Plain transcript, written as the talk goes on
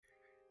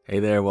Hey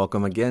there,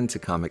 welcome again to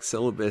Comic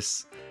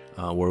Syllabus,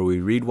 where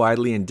we read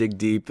widely and dig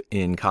deep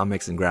in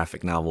comics and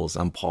graphic novels.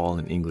 I'm Paul,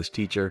 an English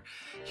teacher,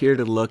 here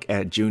to look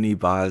at Juni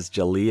Baz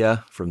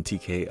Jalila from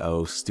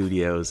TKO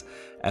Studios,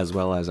 as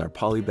well as our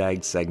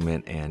Polybagged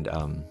segment and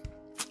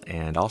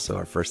also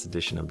our first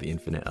edition of the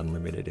Infinite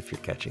Unlimited, if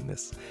you're catching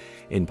this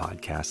in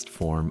podcast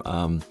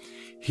form.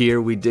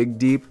 Here we dig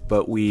deep,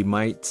 but we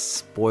might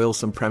spoil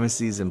some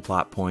premises and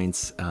plot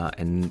points,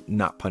 and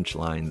not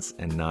punchlines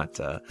and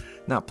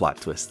not plot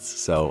twists.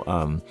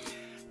 So,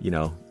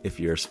 if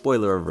you're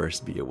spoiler averse,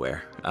 be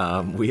aware.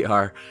 We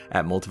are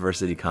at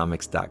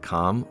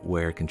multiversitycomics.com,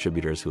 where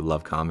contributors who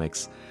love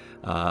comics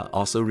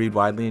also read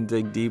widely and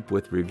dig deep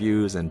with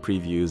reviews and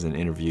previews and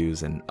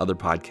interviews and other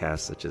podcasts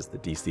such as the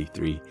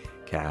DC3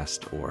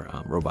 cast or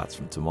Robots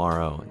from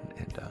Tomorrow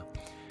and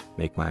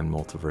Make Mine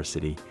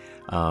Multiversity.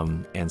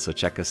 And so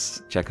check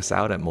us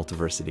out at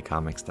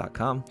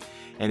multiversitycomics.com.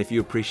 And if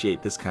you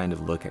appreciate this kind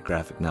of look at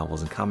graphic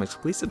novels and comics,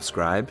 please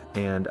subscribe.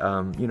 And,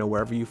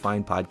 wherever you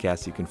find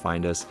podcasts, you can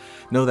find us.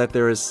 Know that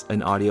there is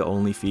an audio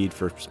only feed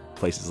for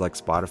places like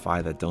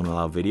Spotify that don't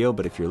allow video.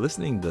 But if you're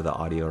listening to the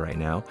audio right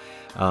now,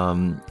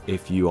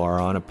 if you are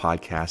on a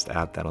podcast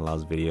app that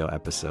allows video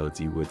episodes,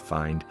 you would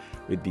find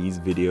with these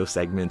video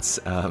segments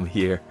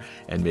here.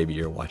 And maybe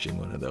you're watching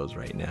one of those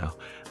right now.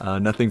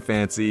 Nothing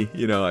fancy.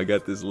 I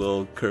got this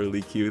little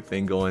curly cue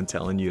thing going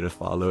telling you to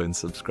follow and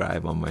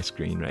subscribe on my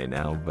screen right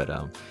now, but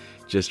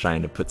just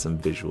trying to put some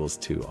visuals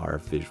to our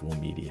visual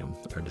medium,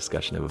 our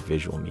discussion of a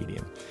visual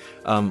medium.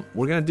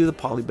 We're going to do the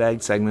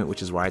Polybagged segment,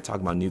 which is where I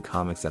talk about new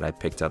comics that I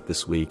picked up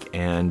this week.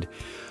 And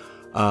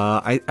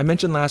I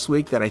mentioned last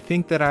week that I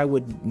think that I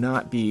would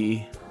not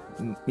be,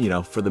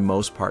 for the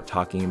most part,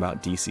 talking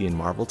about DC and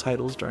Marvel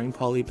titles during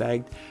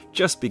Polybagged,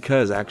 just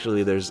because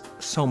actually there's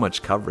so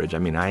much coverage. I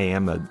mean, I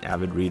am an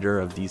avid reader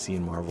of DC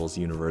and Marvel's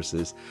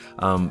universes,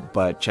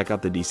 but check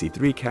out the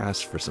DC3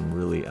 cast for some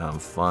really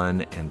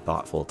fun and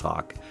thoughtful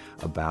talk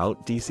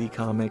about DC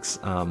Comics,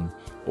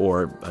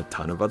 or a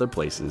ton of other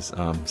places.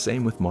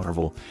 Same with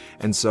Marvel.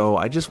 And so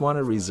I just want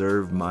to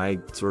reserve my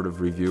sort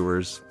of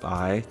reviewer's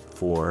eye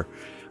for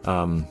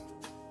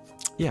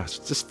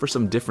just for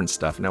some different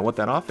stuff. Now, what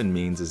that often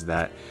means is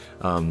that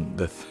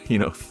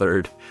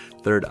third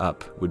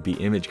up would be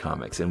Image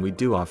Comics, and we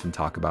do often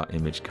talk about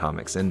Image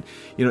Comics. And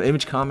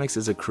Image Comics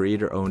is a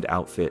creator-owned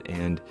outfit,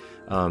 and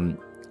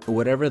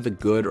whatever the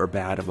good or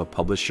bad of a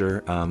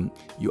publisher,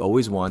 you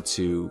always want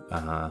to.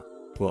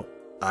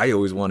 I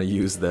always want to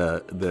use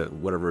the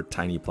whatever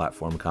tiny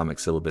platform Comic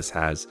Syllabus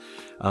has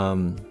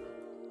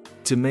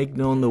to make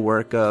known the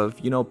work of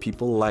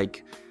people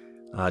like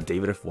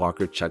David F.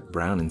 Walker, Chuck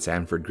Brown, and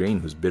Sanford Greene,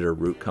 whose Bitter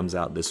Root comes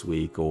out this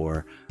week,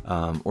 or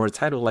a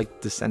title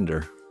like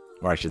Descender,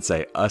 or I should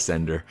say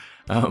Ascender,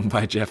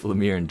 by Jeff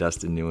Lemire and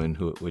Dustin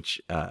Nguyen,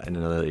 which and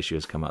another issue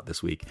has come out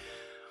this week.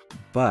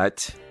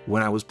 But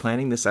when I was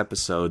planning this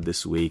episode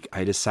this week,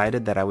 I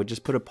decided that I would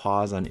just put a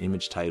pause on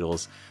Image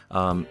titles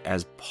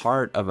as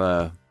part of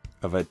a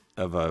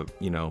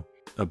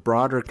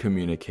broader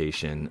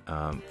communication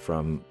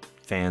from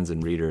fans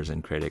and readers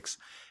and critics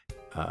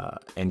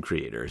and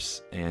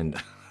creators, and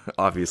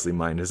obviously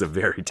mine is a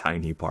very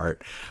tiny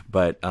part,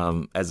 but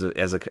as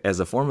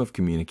a form of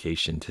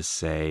communication to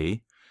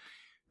say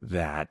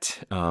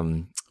that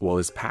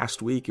this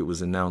past week it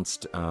was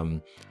announced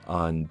on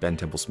Ben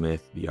Templesmith,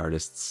 the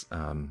artist's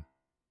I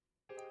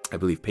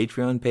believe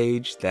Patreon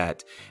page,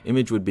 that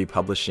Image would be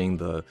publishing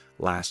the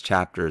last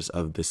chapters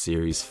of the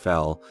series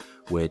Fell,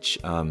 which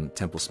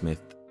Templesmith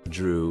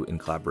drew in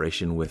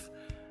collaboration with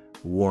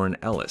Warren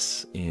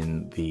Ellis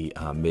in the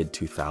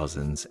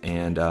mid-2000s.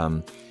 And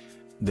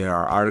there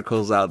are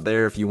articles out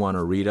there if you want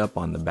to read up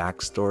on the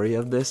backstory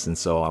of this, and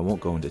so I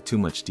won't go into too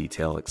much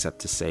detail except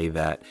to say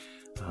that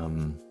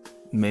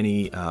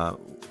many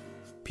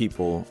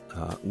people,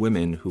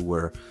 women who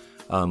were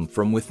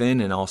from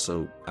within and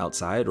also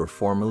outside or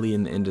formerly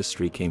in the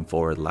industry, came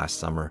forward last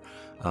summer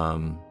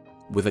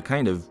with a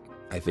kind of,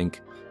 I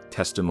think,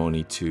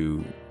 testimony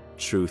to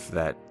truth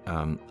that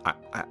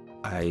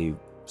I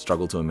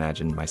struggle to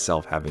imagine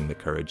myself having the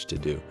courage to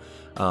do,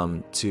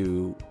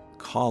 to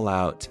call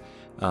out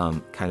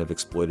kind of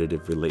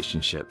exploitative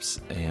relationships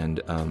and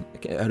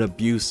an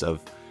abuse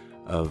of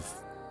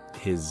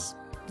his,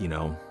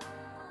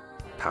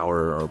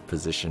 power or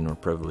position or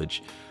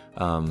privilege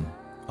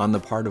on the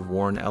part of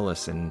Warren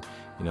Ellis, and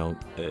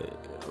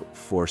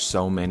for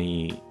so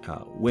many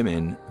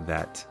women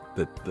that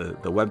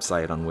the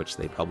website on which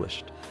they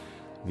published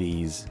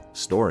these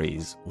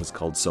stories was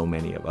called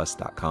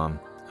SoManyOfUs.com.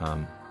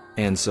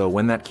 And so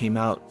when that came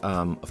out,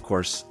 of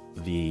course,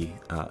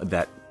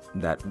 that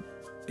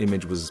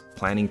Image was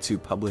planning to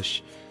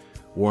publish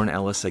Warren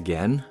Ellis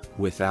again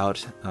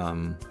without,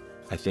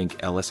 I think,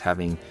 Ellis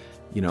having,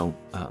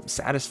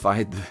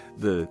 satisfied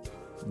the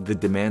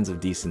demands of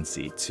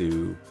decency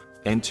to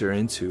enter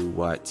into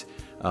what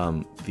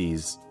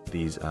these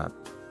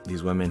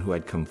women who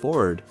had come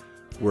forward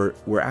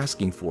were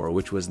asking for,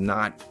 which was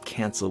not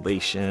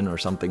cancellation or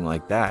something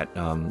like that.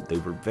 They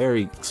were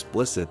very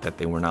explicit that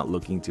they were not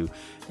looking to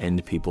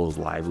end people's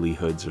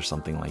livelihoods or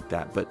something like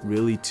that, but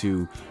really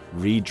to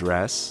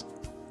redress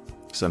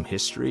some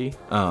history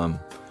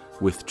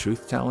with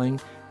truth-telling,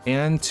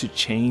 and to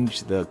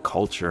change the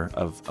culture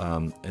of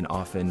an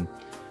often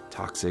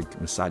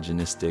toxic,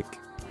 misogynistic,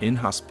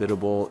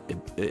 inhospitable,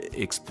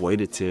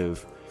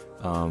 exploitative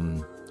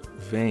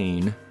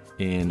vein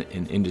in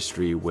an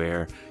industry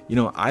where,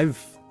 I've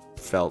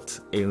felt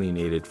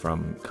alienated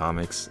from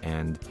comics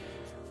and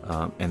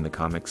the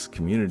comics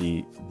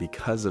community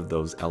because of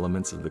those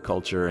elements of the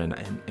culture, and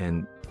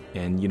I'm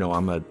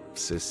a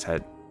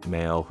cishet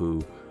male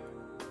who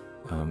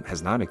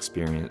has not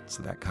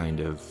experienced that kind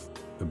of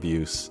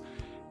abuse,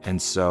 and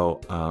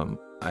so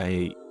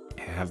I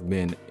have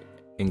been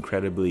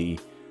incredibly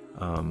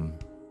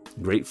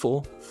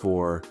grateful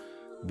for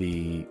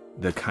the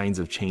kinds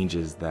of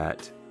changes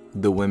that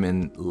the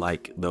women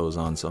like those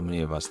on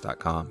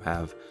SoManyOfUs.com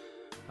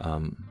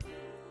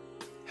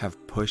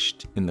have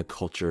pushed in the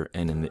culture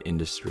and in the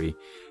industry.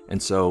 And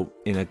so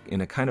in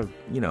a kind of,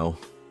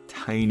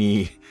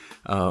 tiny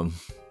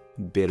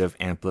bit of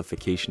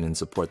amplification and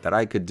support that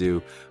I could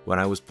do when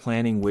I was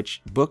planning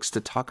which books to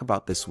talk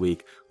about this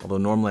week, although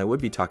normally I would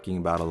be talking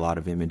about a lot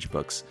of image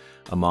books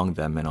among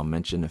them, and I'll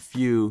mention a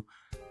few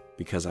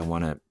because I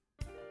want to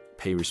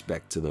pay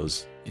respect to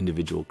those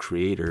individual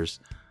creators.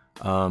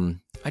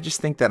 I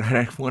just think that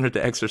I wanted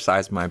to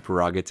exercise my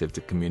prerogative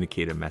to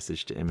communicate a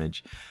message to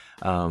Image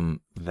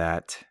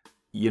that,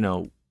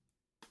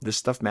 this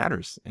stuff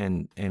matters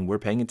and we're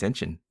paying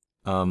attention.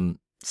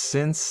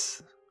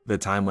 Since the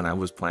time when I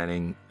was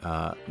planning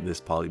this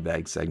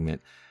Polybag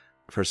segment,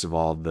 first of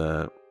all,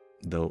 the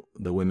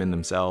women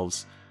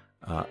themselves,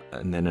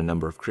 and then a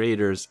number of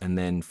creators, and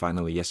then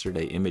finally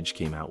yesterday, Image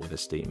came out with a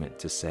statement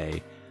to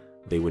say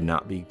they would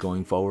not be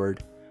going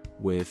forward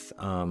with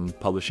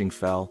publishing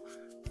Fell.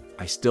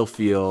 I still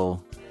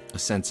feel a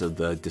sense of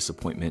the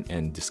disappointment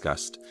and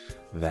disgust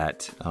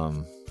that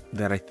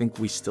I think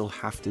we still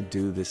have to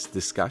do this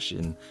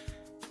discussion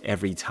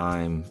every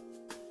time,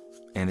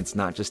 and it's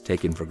not just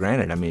taken for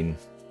granted. I mean,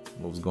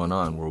 what was going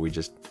on? Were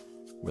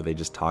they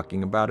just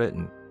talking about it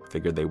and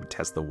figured they would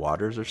test the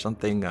waters or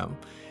something?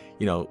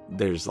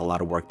 There's a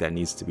lot of work that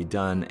needs to be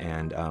done,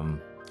 and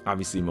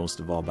obviously most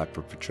of all by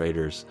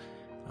perpetrators,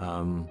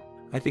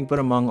 I think, but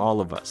among all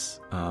of us,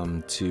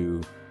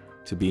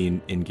 to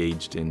be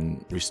engaged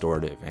in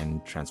restorative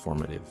and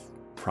transformative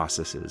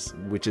processes,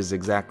 which is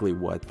exactly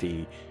what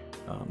the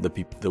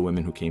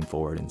women who came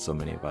forward and so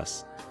many of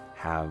us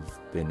have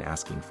been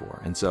asking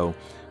for. And so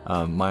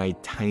my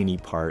tiny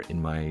part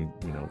in my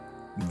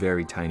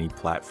very tiny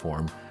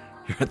platform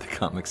here at the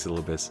Comic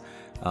Syllabus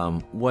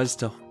was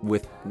to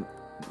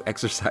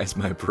exercise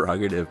my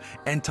prerogative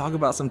and talk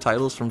about some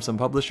titles from some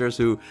publishers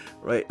who,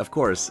 right, of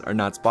course, are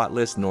not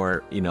spotless,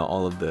 nor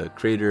all of the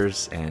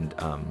creators and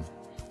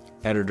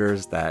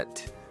editors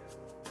that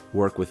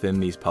work within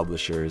these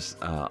publishers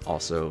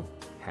also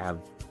have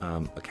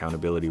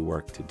accountability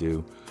work to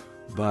do.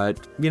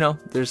 But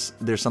there's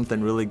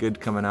something really good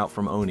coming out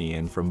from Oni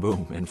and from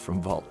Boom and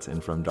from Vault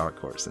and from Dark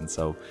Horse, and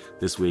so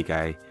this week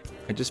I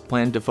just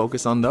plan to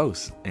focus on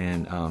those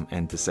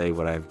and to say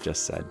what I've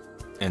just said.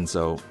 And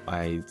so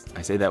I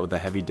say that with a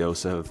heavy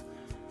dose of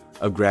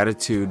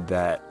gratitude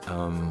that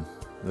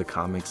the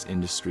comics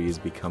industry is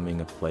becoming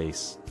a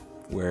place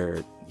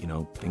where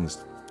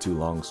things too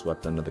long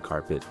swept under the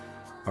carpet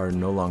are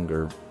no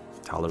longer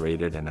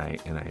tolerated, and I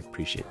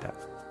appreciate that,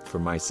 for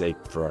my sake,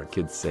 for our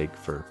kids' sake,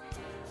 for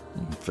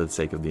the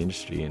sake of the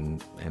industry,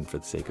 and for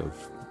the sake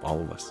of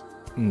all of us.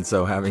 And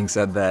so, having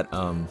said that,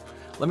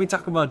 let me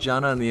talk about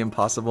Jana and the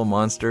Impossible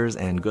Monsters,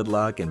 and Good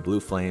Luck, and Blue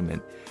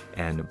Flame,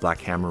 and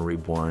Black Hammer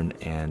Reborn,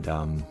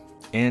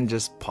 and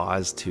just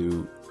pause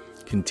to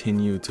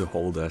continue to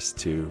hold us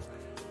to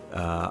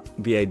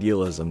the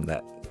idealism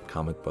that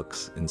comic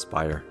books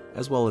inspire,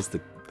 as well as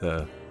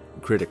the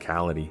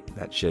criticality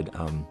that should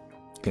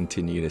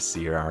continue to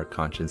sear our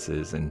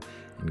consciences and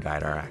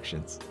guide our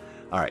actions.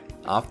 All right,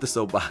 off the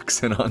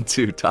soapbox and on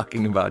to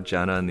talking about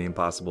Jana and the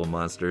Impossible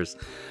Monsters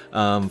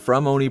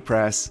from Oni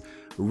Press,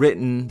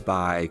 written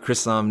by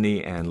Chris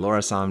Samnee and Laura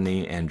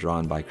Samnee, and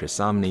drawn by Chris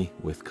Samnee,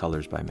 with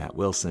colors by Matt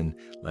Wilson,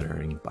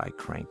 lettering by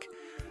Crank.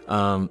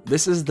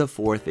 This is the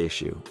 4th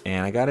issue,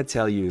 and I gotta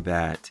tell you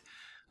that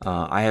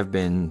I have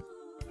been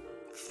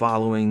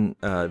following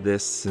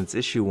this since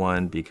issue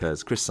 1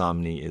 because Chris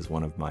Samnee is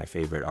one of my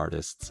favorite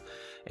artists,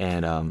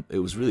 and it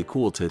was really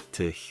cool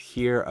to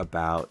hear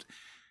about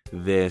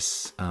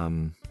this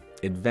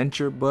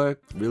adventure book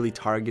really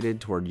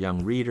targeted toward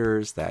young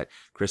readers that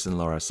Chris and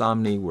Laura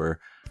Samnee were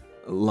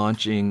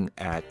launching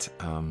at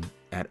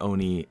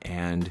Oni.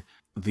 And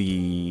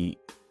the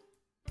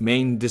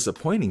main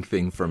disappointing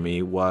thing for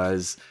me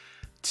was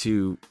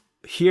to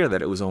hear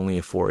that it was only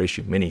a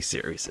 4-issue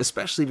miniseries,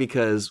 especially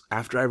because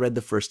after I read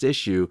the first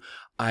issue,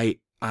 I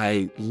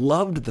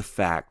loved the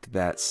fact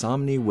that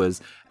Samnee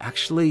was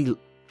actually,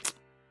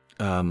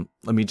 let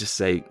me just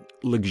say,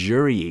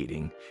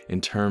 luxuriating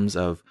in terms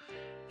of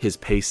his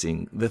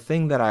pacing. The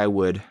thing that I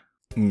would,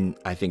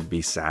 I think,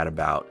 be sad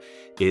about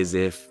is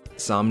if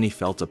Somni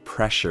felt a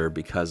pressure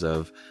because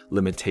of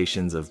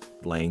limitations of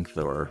length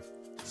or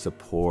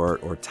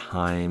support or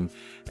time,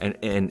 and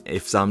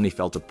if Somni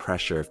felt a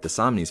pressure, if the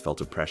Somnis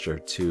felt a pressure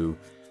to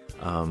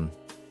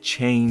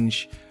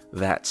change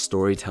that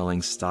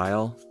storytelling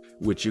style,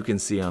 which you can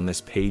see on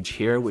this page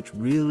here, which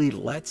really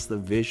lets the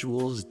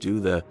visuals do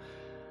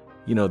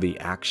the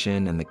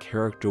action and the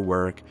character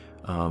work.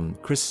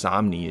 Chris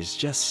Samnee is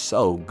just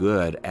so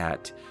good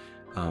at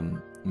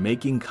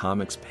making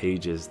comics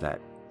pages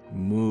that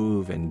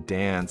move and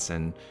dance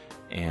and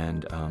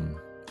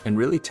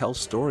really tell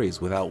stories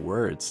without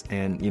words.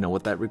 And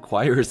what that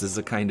requires is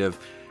a kind of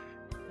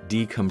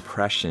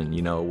decompression,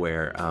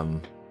 where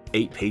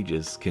 8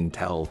 pages can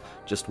tell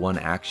just one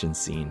action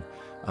scene.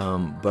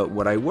 But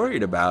what I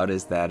worried about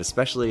is that,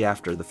 especially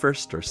after the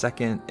first or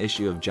second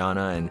issue of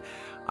Jana, and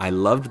I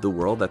loved the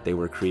world that they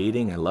were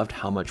creating, I loved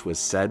how much was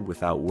said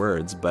without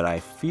words, but I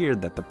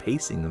feared that the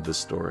pacing of the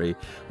story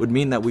would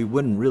mean that we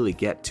wouldn't really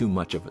get too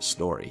much of a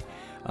story.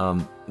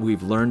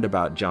 We've learned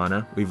about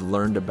Jana, we've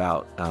learned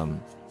about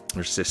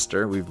her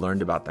sister, we've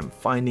learned about them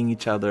finding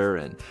each other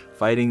and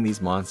fighting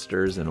these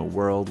monsters in a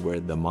world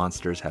where the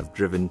monsters have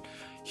driven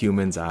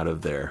humans out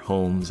of their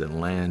homes and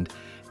land.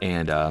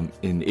 And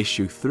in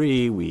issue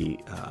 3, we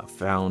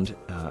found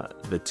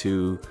the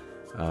 2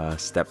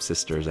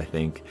 stepsisters, I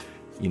think,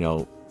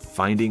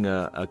 finding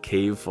a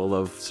cave full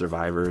of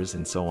survivors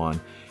and so on.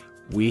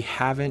 We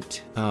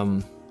haven't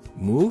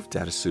moved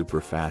at a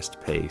super fast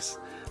pace.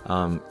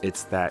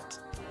 It's that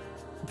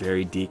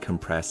very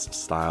decompressed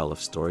style of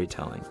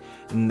storytelling.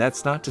 And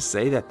that's not to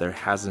say that there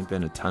hasn't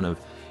been a ton of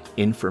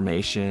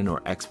information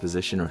or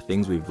exposition or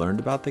things we've learned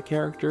about the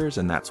characters,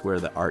 and that's where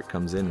the art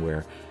comes in,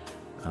 where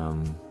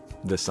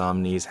the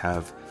Somnis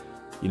have,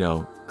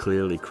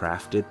 clearly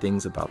crafted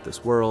things about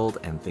this world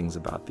and things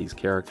about these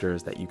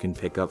characters that you can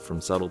pick up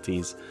from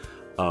subtleties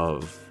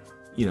of,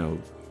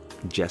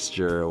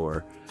 gesture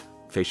or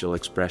facial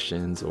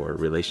expressions or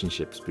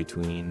relationships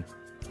between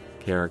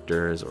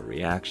characters or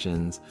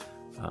reactions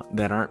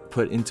that aren't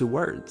put into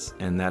words.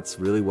 And that's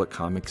really what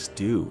comics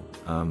do.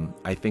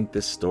 I think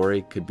this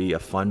story could be a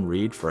fun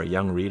read for a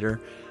young reader,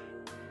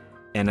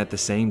 and at the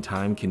same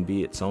time can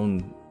be its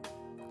own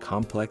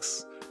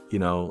complex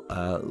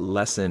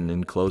lesson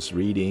in close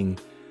reading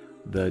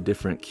the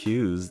different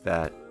cues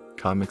that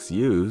comics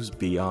use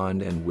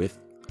beyond and with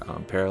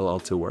parallel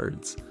to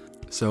words.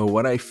 So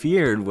what I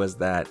feared was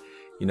that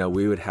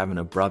we would have an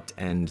abrupt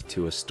end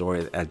to a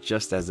story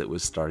just as it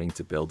was starting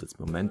to build its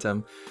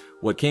momentum.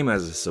 What came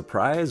as a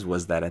surprise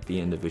was that at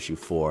the end of issue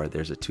 4,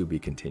 there's a to be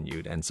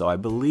continued. And so I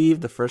believe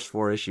the first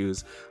 4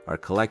 issues are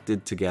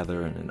collected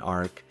together in an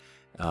arc.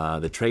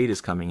 The trade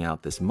is coming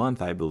out this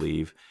month, I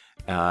believe.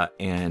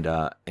 And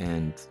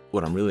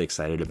what I'm really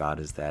excited about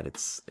is that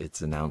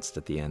it's announced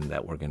at the end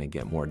that we're going to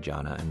get more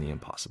Jana and the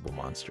Impossible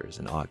Monsters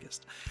in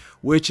August,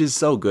 which is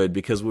so good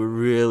because we're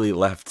really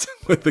left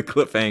with the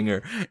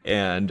cliffhanger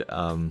and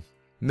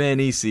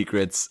many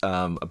secrets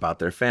about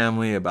their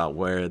family, about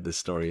where the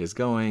story is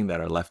going,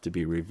 that are left to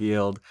be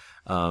revealed.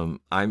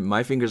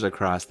 My fingers are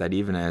crossed that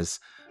even as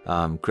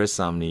Chris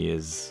Samnee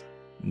is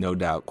no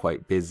doubt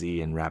quite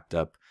busy and wrapped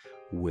up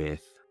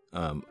with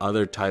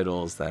other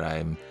titles that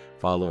I'm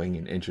following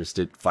and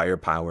interested,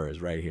 Firepower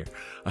is right here,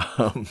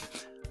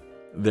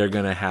 they're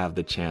gonna have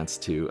the chance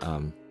to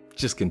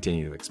just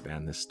continue to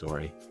expand this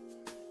story,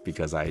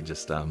 because I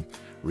just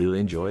really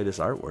enjoy this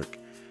artwork.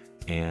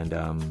 And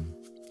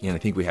I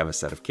think we have a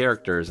set of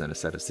characters and a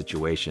set of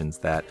situations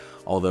that,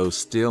 although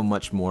still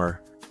much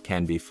more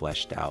can be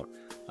fleshed out,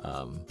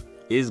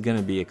 is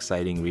gonna be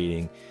exciting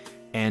reading.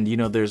 And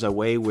there's a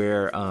way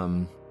where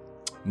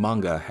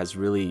manga has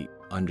really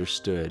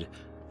understood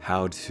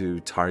how to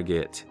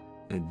target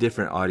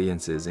different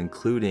audiences,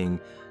 including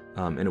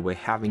in a way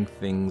having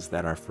things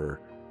that are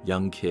for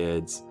young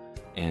kids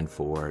and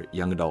for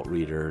young adult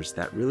readers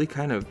that really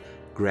kind of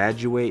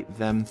graduate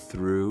them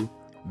through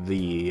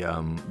the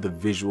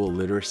visual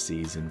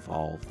literacies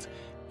involved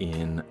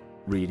in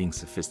reading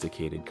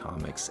sophisticated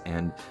comics.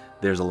 And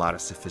there's a lot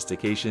of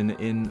sophistication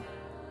in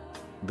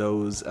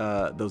those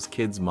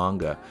kids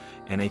manga.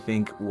 And I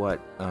think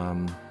what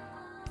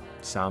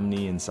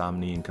Samnee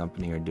and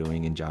company are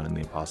doing in Jana and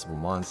the Impossible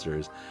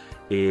Monsters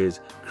is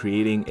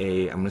creating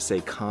I'm going to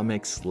say,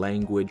 comics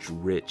language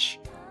rich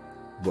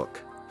book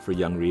for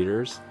young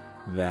readers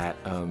that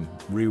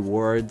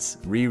rewards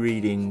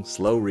rereading,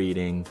 slow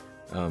reading,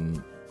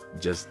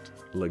 just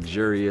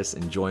luxurious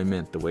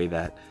enjoyment, the way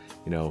that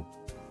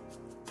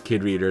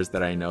kid readers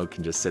that I know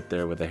can just sit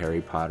there with a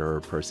Harry Potter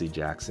or Percy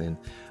Jackson,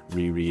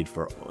 reread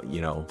for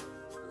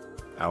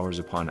hours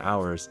upon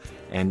hours,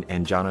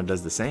 and Jana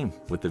does the same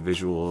with the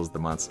visuals, the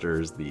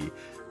monsters, the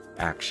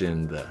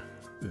action,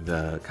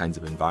 the kinds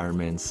of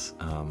environments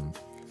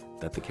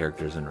that the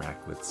characters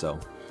interact with. So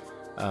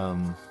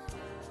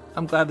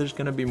I'm glad there's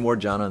going to be more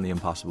Jana and the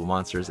Impossible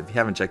Monsters. If you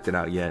haven't checked it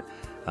out yet,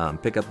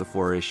 pick up the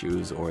 4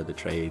 issues or the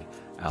trade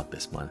out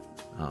this month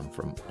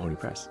from Oni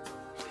Press.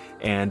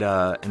 And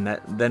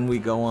then we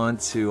go on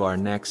to our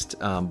next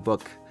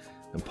book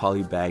and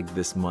polybagged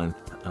this month,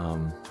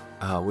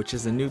 which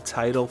is a new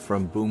title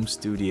from Boom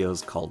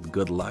Studios called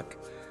Good Luck,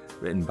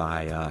 written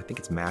by I think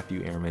it's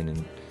Matthew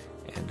Ehrman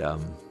and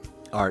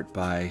art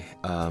by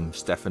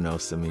Stefano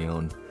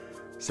Simeone,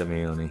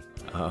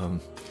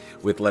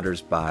 with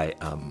letters by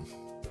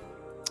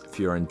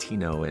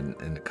Fiorentino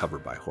and a cover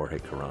by Jorge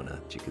Corona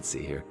that you can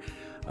see here.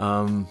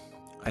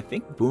 I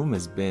think Boom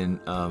has been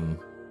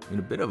in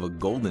a bit of a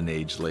golden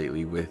age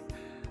lately with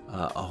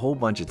a whole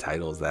bunch of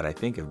titles that I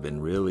think have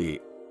been really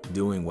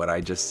doing what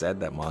I just said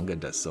that manga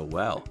does so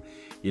well.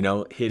 You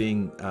know,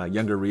 hitting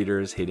younger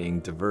readers, hitting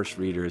diverse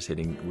readers,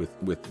 hitting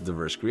with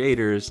diverse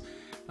creators,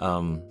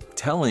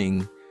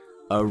 telling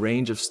a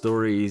range of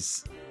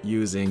stories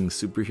using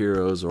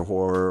superheroes or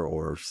horror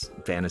or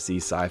fantasy,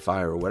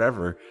 sci-fi or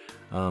whatever,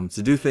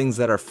 to do things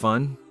that are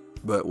fun,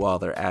 but while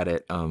they're at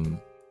it,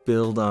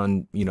 build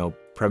on, you know,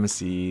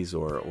 premises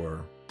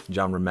or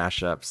genre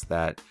mashups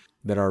that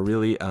are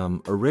really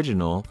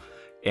original,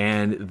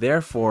 and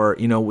therefore,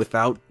 you know,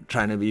 without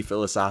trying to be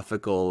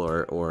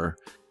philosophical or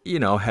you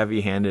know,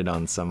 heavy-handed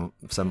on some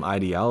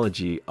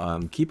ideology,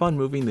 keep on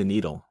moving the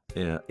needle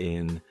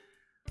in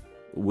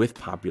with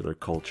popular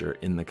culture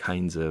in the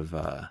kinds of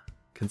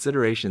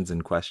considerations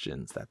and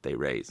questions that they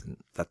raise, and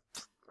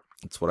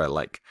that's what I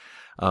like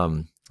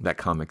that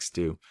comics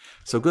do.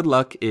 So Good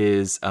Luck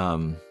is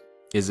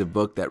a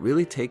book that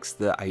really takes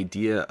the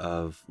idea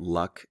of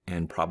luck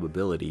and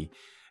probability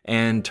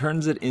and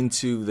turns it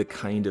into the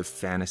kind of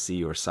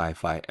fantasy or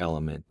sci-fi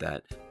element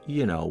that,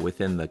 you know,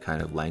 within the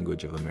kind of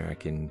language of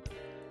American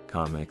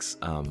comics,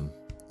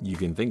 you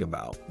can think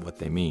about what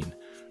they mean.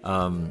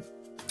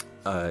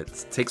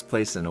 It takes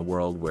place in a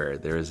world where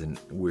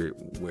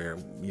where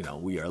you know,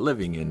 we are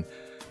living in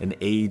an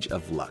age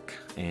of luck,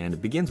 and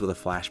it begins with a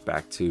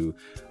flashback to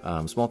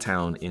a small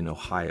town in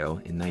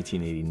Ohio in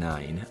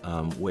 1989,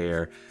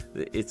 where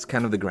it's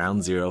kind of the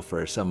ground zero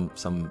for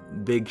some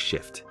big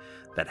shift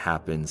that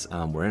happens.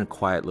 We're in a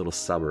quiet little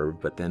suburb,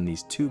 but then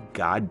these two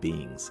god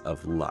beings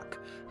of luck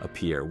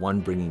appear,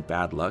 one bringing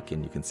bad luck,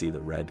 and you can see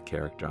the red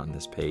character on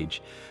this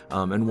page,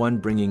 and one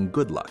bringing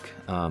good luck.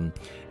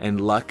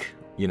 And luck,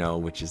 you know,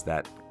 which is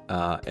that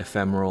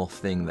ephemeral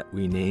thing that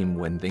we name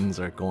when things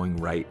are going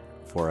right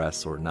for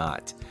us or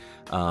not,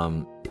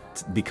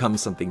 it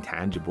becomes something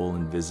tangible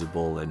and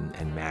visible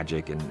and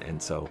magic, and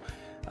so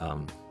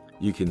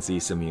you can see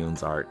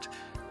Simeone's art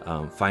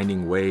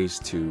finding ways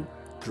to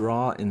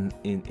draw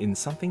in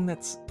something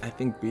that's, I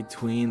think,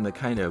 between the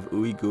kind of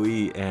ooey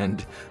gooey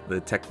and the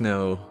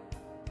techno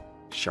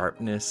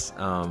sharpness,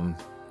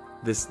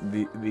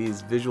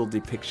 these visual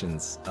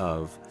depictions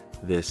of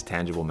this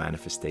tangible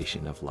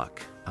manifestation of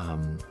luck.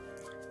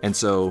 And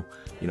so,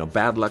 you know,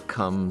 bad luck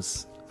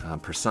comes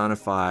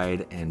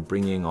personified and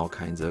bringing all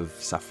kinds of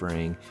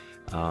suffering,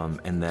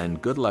 and then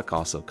good luck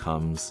also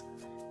comes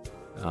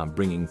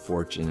bringing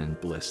fortune and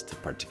bliss to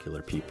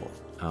particular people.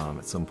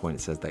 At some point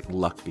it says that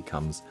luck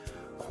becomes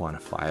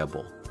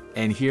quantifiable.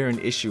 And here in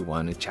issue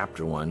 1, in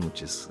chapter 1,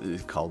 which is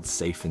called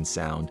Safe and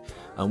Sound,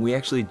 we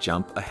actually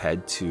jump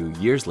ahead to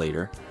years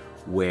later,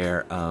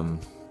 where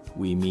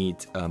we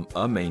meet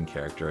a main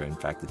character, in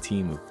fact a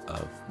team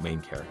of main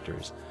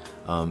characters,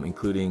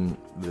 including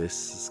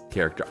this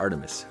character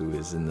Artemis, who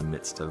is in the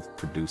midst of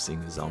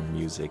producing his own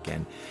music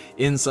and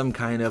in some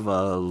kind of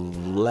a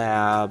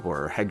lab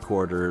or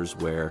headquarters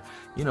where,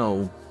 you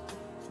know,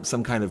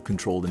 some kind of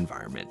controlled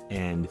environment,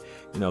 and,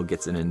 you know,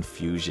 gets an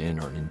infusion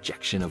or an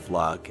injection of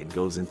luck and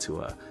goes into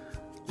a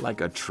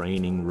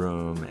training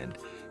room and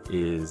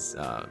is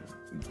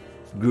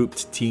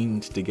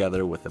teamed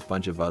together with a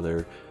bunch of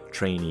other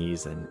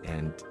trainees,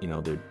 and you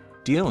know, they're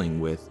dealing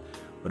with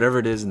whatever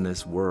it is in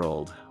this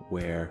world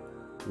where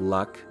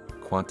luck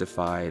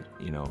quantified,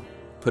 you know,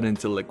 put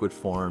into liquid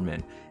form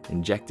and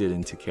injected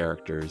into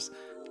characters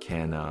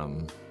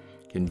can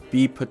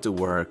be put to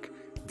work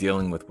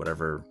dealing with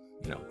whatever,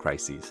 you know,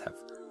 crises have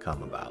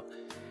come about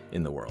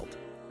in the world.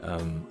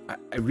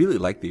 I really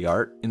like the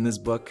art in this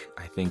book.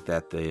 I think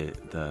that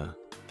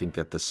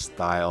the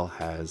style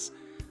has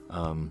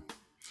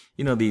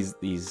you know,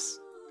 these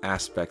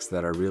aspects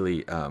that are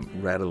really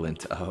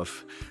redolent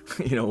of,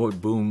 you know, what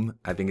Boom,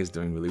 I think, is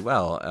doing really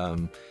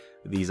well.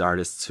 These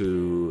artists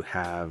who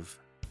have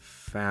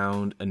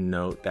found a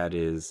note that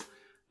is,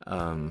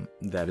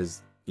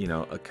 you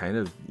know, a kind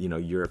of, you know,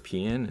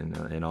 European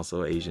and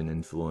also Asian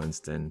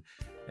influenced, and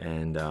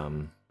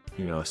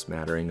you know, a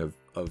smattering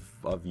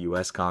of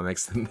U.S.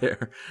 comics in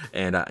there.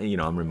 And you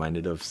know, I'm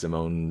reminded of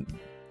Simone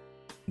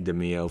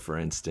DeMeo, for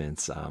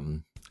instance,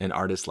 and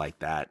artists like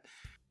that.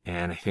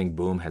 And I think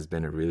Boom has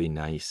been a really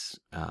nice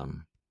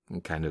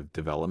kind of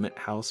development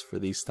house for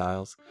these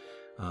styles,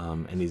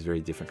 and these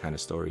very different kind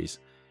of stories.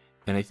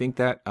 And I think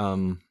that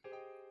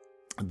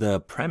the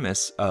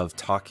premise of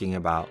talking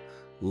about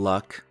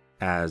luck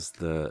as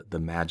the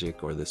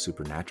magic or the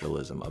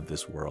supernaturalism of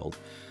this world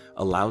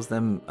allows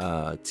them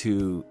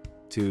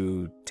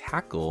to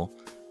tackle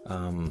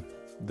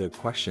the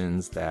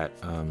questions that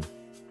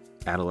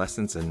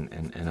adolescents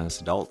and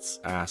us adults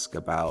ask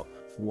about: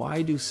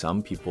 why do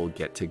some people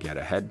get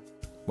ahead?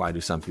 Why do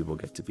some people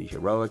get to be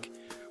heroic?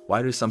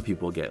 Why do some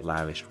people get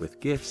lavished with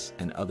gifts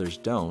and others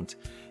don't?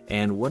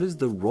 And what is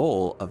the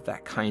role of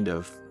that kind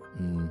of,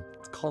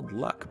 it's called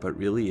luck, but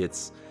really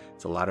it's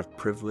a lot of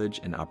privilege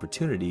and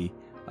opportunity.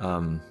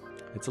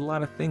 It's a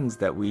lot of things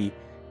that we,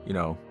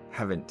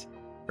 haven't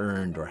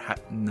earned or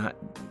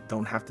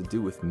don't have to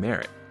do with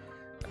merit.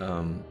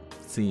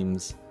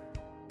 Seems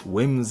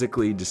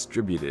whimsically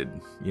distributed.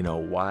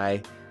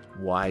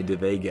 Why do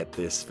they get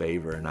this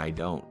favor and I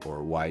don't?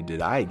 Or why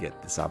did I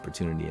get this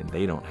opportunity and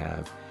they don't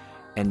have?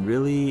 And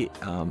really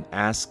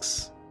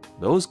asks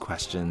those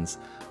questions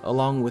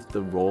along with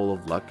the role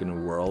of luck in a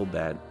world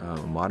that,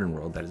 modern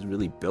world that is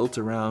really built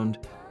around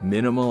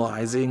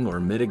minimalizing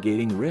or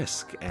mitigating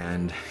risk.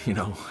 And, I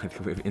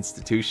think we have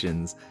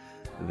institutions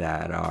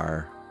that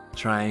are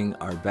trying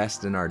our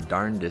best and our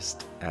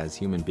darndest as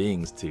human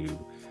beings to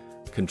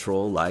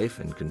control life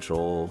and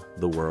control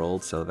the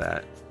world so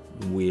that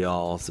we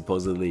all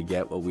supposedly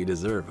get what we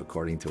deserve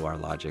according to our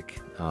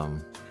logic.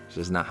 It's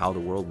just not how the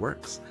world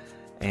works.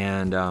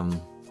 And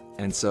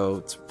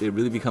so it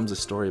really becomes a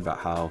story about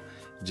how,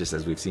 just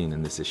as we've seen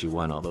in this issue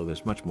 1, although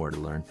there's much more to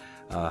learn,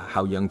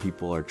 how young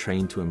people are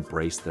trained to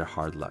embrace their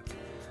hard luck,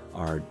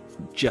 are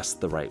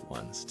just the right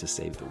ones to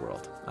save the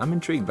world. I'm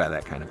intrigued by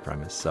that kind of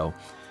premise. So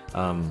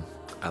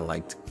I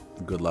liked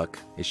Good Luck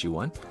issue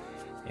 1,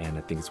 and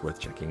I think it's worth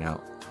checking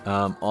out.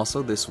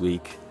 Also this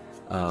week,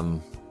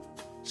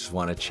 just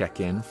want to check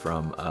in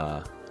from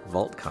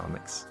Vault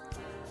Comics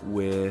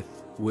with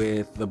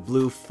the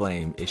Blue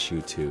Flame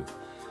issue 2,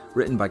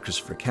 written by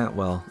Christopher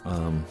Cantwell,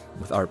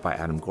 with art by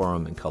Adam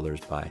Gorham and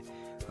colors by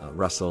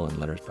Russell and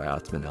letters by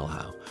Othman El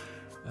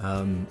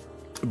Hau.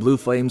 Blue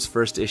Flame's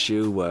first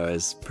issue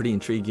was pretty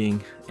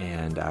intriguing,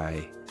 and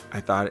I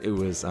thought it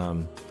was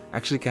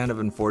actually kind of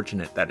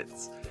unfortunate that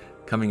it's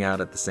coming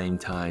out at the same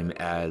time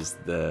as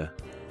the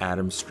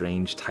Adam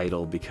Strange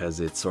title, because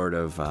it sort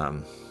of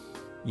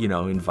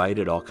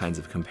invited all kinds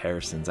of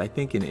comparisons. I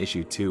think in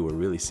issue 2 we're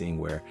really seeing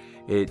where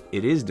it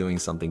is doing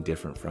something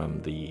different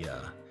from the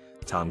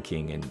Tom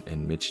King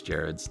and Mitch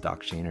Gerard's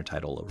Doc Shaner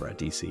title over at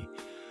DC.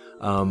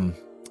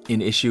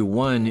 In issue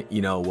 1,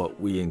 what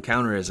we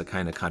encounter is a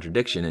kind of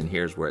contradiction, and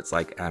here's where it's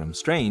like Adam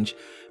Strange,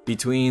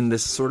 between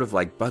this sort of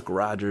like Buck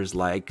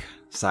Rogers-like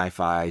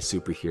sci-fi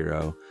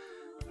superhero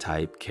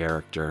type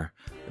character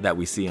that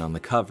we see on the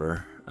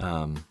cover,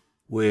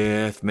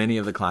 with many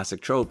of the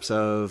classic tropes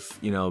of,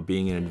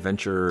 being an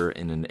adventurer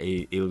in an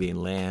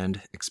alien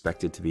land,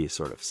 expected to be a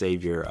sort of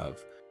savior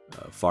of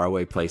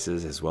faraway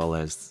places, as well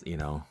as,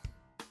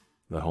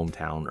 the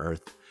hometown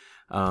Earth.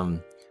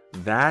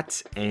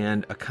 That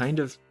and a kind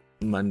of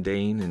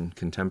mundane and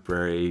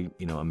contemporary,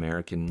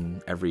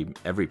 American,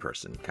 every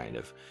person kind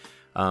of.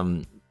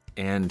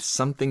 And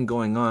something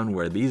going on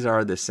where these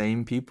are the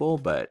same people,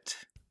 but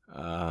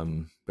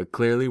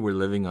clearly we're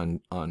living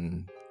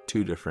on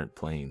two different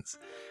planes.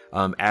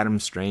 Adam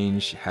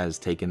Strange has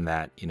taken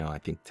that, I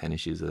think 10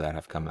 issues of that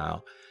have come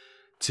out,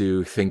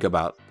 to think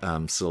about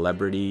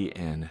celebrity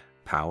and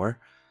power.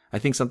 I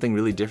think something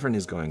really different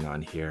is going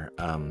on here.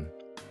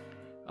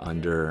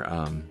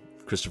 Under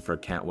Christopher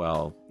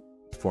Cantwell,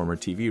 former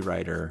TV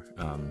writer,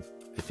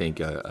 I think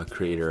a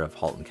creator of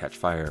 *Halt and Catch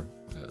Fire*,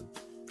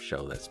 a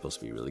show that's supposed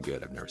to be really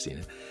good. I've never seen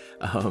it,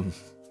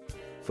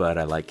 but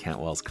I like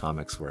Cantwell's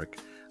comics work.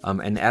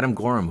 And Adam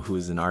Gorham, who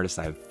is an artist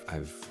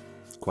I've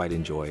quite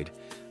enjoyed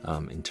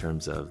in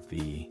terms of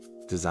the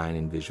design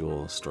and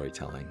visual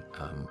storytelling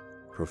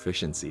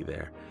proficiency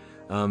there.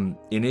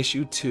 In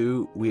issue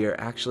 2, we are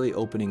actually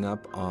opening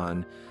up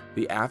on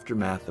the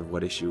aftermath of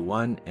what issue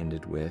 1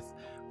 ended with,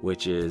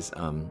 which is,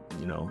 a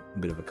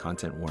bit of a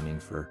content warning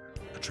for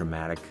a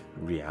traumatic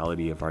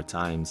reality of our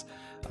times,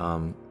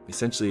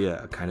 essentially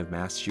a kind of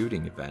mass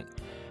shooting event.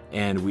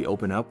 And we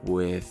open up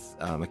with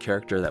a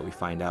character that we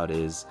find out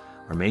is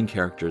our main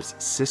character's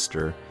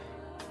sister,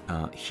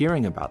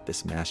 hearing about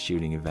this mass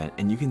shooting event.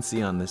 And you can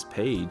see on this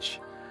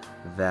page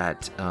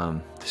that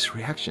this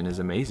reaction is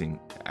amazing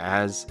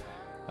as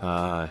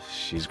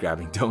she's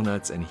grabbing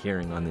donuts and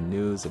hearing on the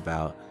news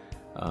about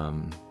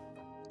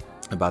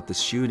this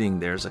shooting.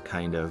 There's a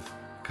kind of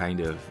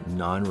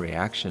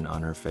non-reaction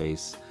on her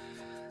face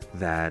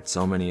that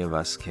so many of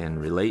us can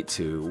relate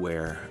to,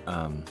 where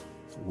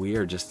we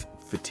are just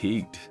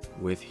fatigued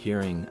with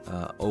hearing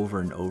over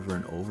and over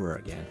and over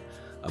again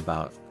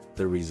about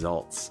the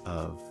results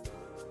of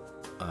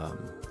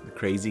the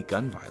crazy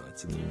gun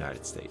violence in the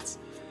United States,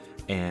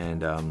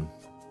 and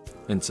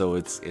so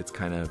it's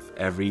kind of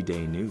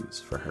everyday news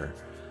for her.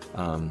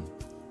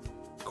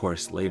 Of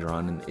course, later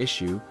on in the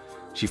issue,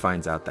 she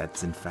finds out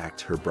that's in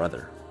fact her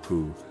brother,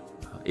 who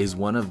is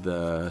one of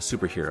the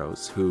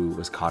superheroes who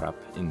was caught up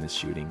in this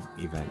shooting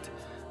event.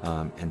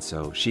 And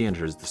so she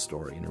enters the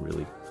story in a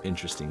really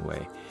interesting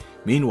way.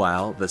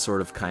 Meanwhile, the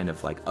sort of kind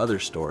of like other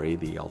story,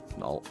 the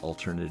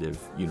alternative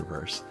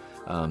universe,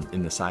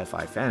 in the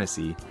sci-fi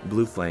fantasy,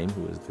 Blue Flame,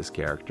 who is this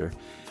character,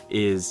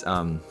 is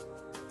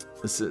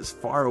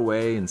far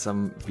away and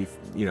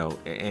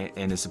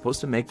and is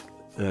supposed to make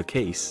a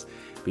case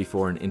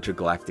before an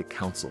intergalactic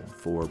council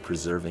for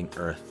preserving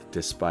Earth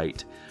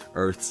despite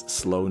Earth's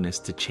slowness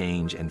to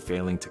change and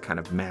failing to kind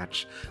of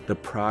match the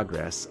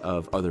progress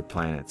of other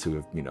planets who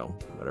have,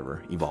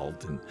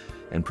 evolved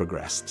and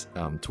progressed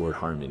toward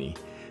harmony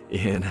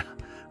in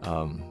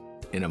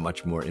a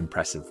much more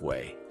impressive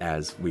way,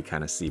 as we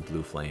kind of see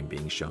Blue Flame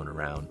being shown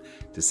around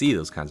to see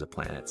those kinds of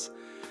planets.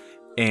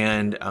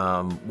 And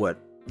what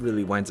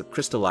really winds up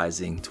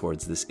crystallizing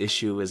towards this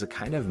issue is a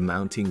kind of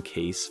mounting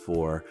case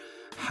for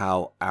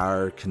how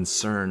our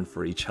concern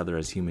for each other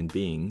as human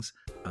beings,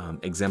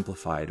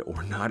 exemplified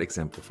or not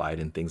exemplified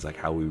in things like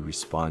how we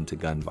respond to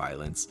gun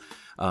violence,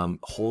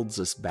 holds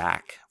us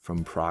back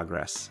from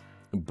progress.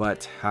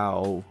 But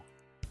how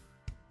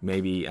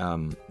maybe,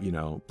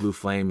 Blue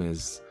Flame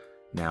is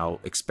now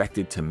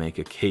expected to make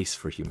a case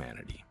for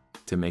humanity,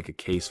 to make a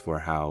case for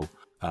how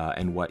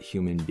and what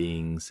human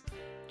beings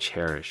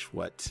cherish,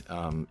 what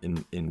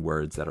in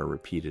words that are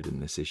repeated in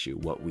this issue,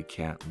 what we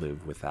can't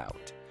live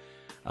without.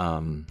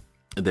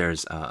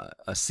 There's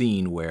a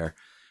scene where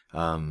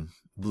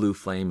Blue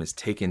Flame is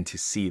taken to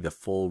see the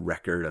full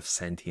record of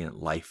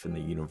sentient life in the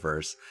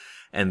universe,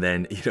 and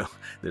then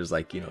there's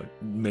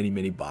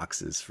many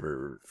boxes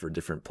for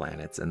different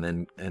planets, and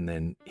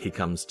then he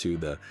comes to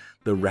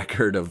the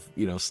record of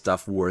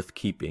stuff worth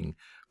keeping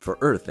for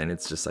Earth, and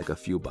it's just like a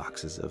few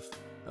boxes of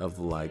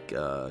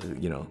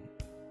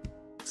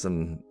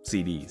some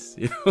CDs,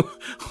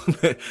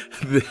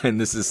 and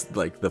this is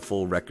like the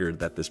full record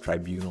that this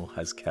tribunal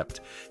has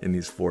kept in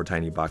these 4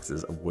 tiny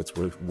boxes of what's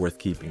worth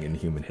keeping in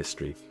human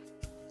history.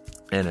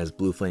 And as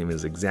Blue Flame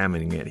is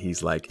examining it,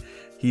 he's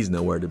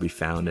nowhere to be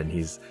found, and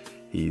he's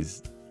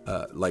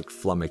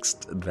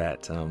flummoxed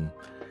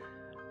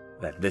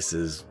that this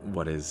is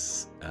what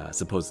is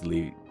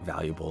supposedly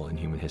valuable in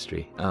human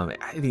history. I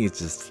think it's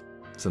just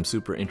some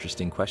super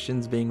interesting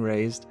questions being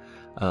raised.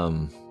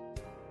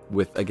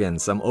 With, again,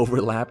 some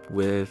overlap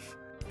with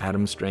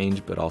Adam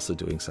Strange, but also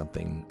doing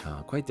something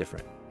quite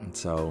different. And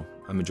so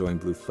I'm enjoying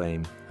Blue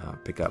Flame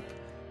pick up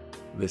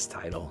this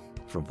title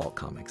from Vault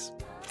Comics.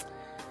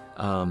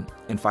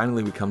 And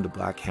finally, we come to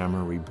Black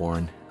Hammer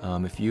Reborn.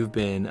 If you've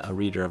been a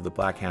reader of the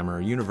Black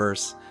Hammer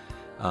universe,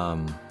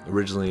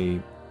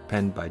 originally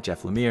penned by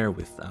Jeff Lemire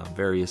with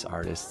various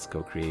artists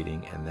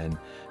co-creating, and then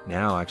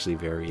now actually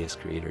various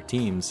creator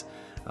teams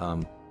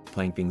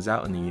playing things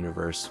out in the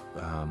universe,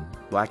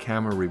 Black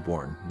Hammer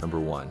Reborn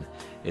 #1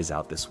 is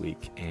out this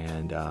week,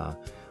 and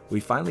we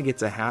finally get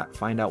to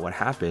find out what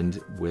happened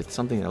with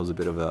something that was a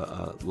bit of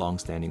a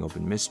long-standing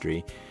open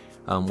mystery.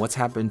 What's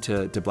happened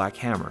to Black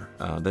Hammer,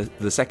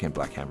 the second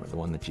Black Hammer, the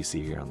one that you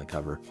see here on the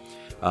cover,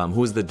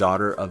 who is the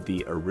daughter of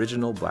the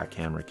original Black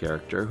Hammer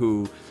character,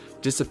 who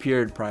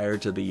disappeared prior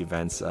to the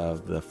events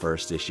of the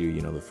first issue,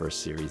 the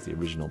first series, the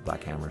original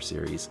Black Hammer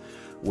series,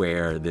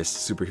 where this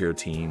superhero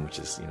team, which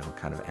is,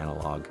 kind of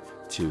analog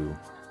to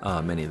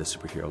many of the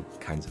superhero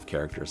kinds of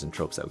characters and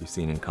tropes that we've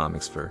seen in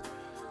comics for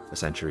a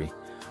century.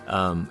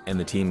 And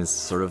the team is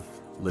sort of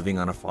living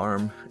on a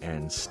farm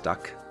and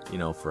stuck,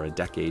 for a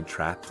decade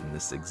trapped in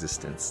this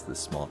existence, this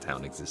small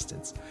town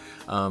existence.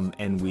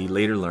 And we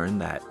later learn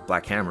that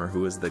Black Hammer,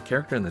 who is the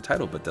character in the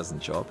title but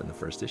doesn't show up in the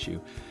first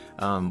issue,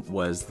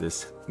 was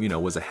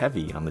a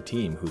heavy on the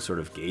team who sort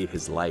of gave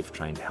his life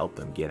trying to help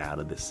them get out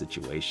of this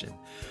situation.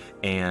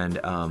 And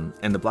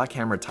the Black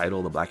Hammer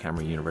title, the Black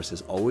Hammer universe,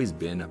 has always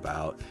been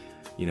about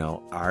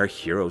our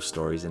hero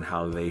stories and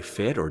how they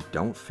fit or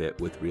don't fit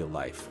with real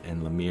life.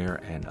 And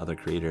Lemire and other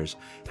creators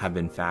have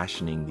been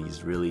fashioning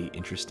these really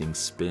interesting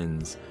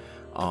spins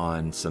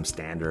on some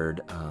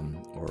standard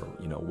or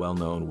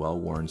well-known,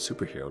 well-worn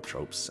superhero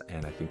tropes.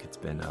 And I think it's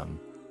been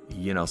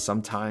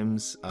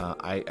sometimes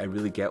I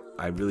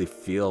really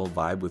feel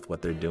vibe with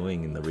what they're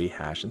doing in the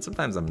rehash, and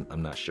sometimes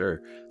I'm not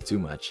sure too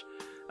much.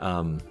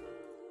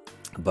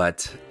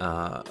 But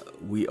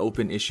we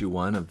open issue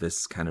 1 of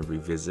this kind of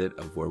revisit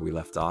of where we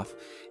left off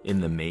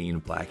in the main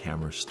Black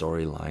Hammer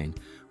storyline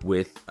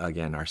with,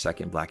 again, our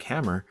second Black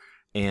Hammer.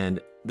 And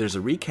there's a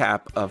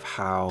recap of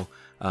how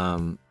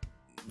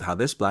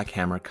this Black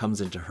Hammer comes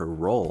into her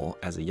role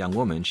as a young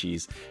woman.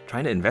 She's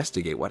trying to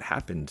investigate what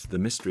happened, the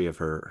mystery of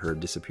her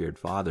disappeared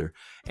father.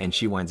 And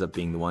she winds up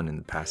being the one in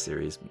the past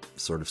series,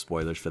 sort of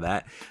spoilers for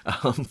that,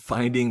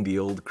 finding the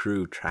old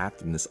crew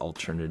trapped in this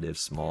alternative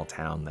small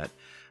town that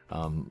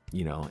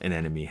an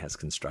enemy has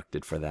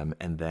constructed for them,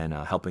 and then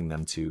helping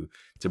them to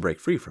break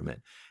free from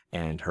it.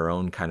 And her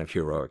own kind of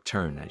heroic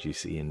turn, as you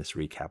see in this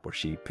recap, where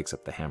she picks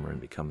up the hammer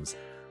and becomes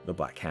the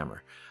Black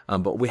Hammer.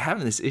 But what we have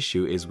in this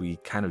issue is we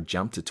kind of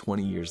jump to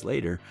 20 years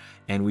later,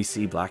 and we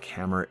see Black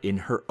Hammer in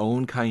her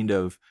own kind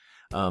of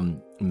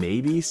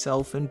maybe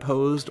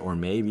self-imposed or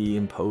maybe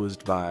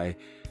imposed by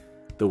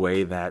the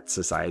way that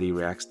society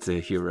reacts to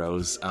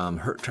heroes,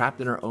 her trapped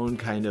in her own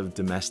kind of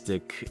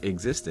domestic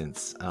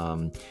existence.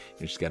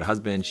 She's got a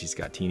husband, she's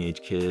got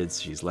teenage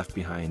kids, she's left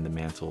behind the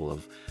mantle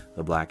of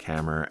the Black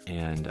Hammer,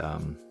 and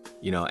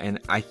and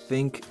I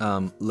think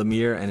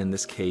Lemire, and in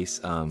this case,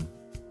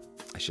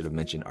 I should have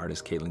mentioned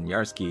artist Caitlin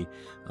Yarsky,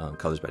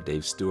 colors by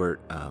Dave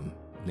Stewart,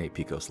 Nate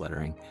Picos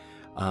lettering.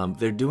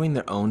 They're doing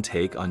their own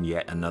take on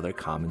yet another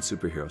common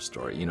superhero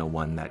story.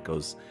 One that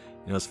goes,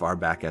 as far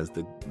back as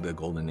the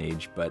Golden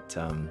Age, but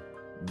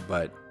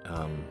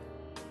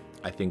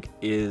I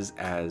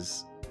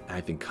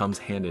think comes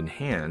hand in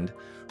hand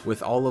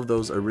with all of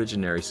those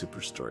originary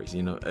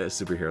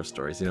superhero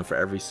stories. For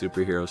every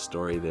superhero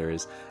story, there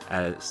is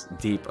as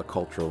deep a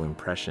cultural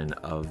impression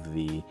of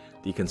the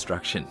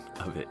deconstruction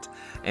of it.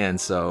 And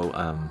so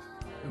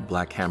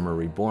Black Hammer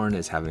Reborn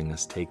is having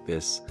us take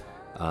this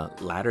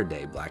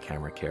latter-day Black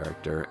Hammer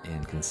character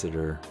and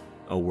consider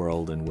a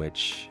world in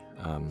which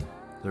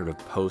sort of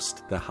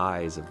post the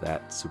highs of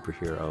that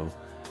superhero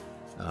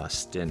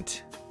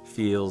stint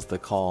feels the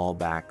call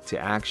back to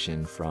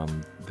action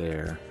from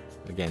their,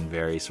 again,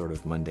 very sort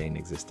of mundane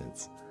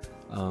existence.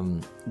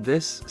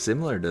 This,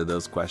 similar to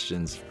those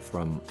questions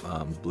from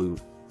Blue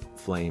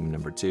Flame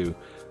 #2,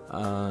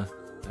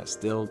 that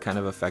still kind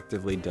of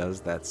effectively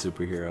does that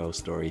superhero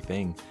story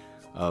thing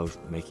of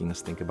making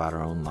us think about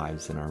our own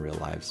lives and our real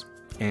lives,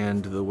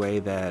 and the way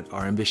that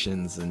our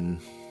ambitions and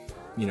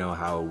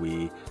how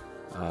we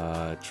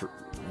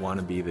want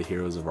to be the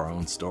heroes of our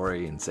own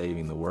story and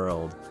saving the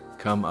world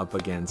come up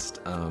against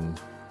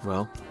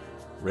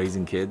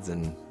raising kids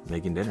and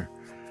making dinner.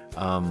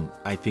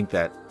 I think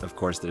that, of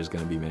course, there's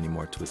going to be many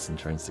more twists and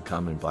turns to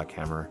come in Black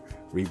Hammer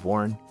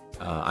Reborn.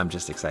 I'm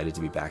just excited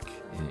to be back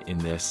in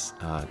this.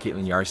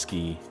 Caitlin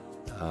Yarsky,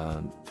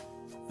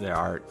 their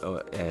art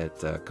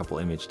at a couple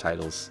Image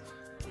titles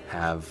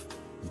have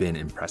been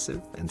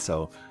impressive, and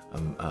so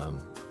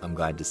I'm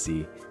glad to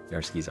see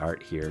Yarsky's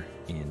art here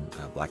in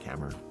Black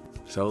Hammer.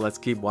 So let's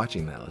keep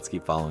watching that. Let's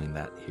keep following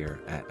that here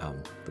at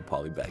the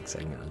Polybag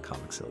segment on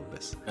Comic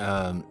Syllabus.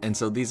 And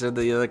so these are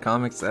the other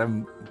comics that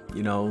I'm,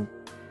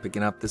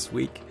 picking up this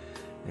week.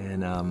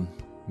 And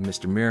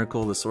Mr.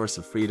 Miracle, The Source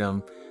of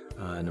Freedom,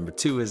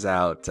 #2 is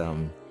out.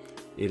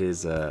 It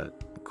is a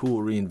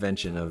cool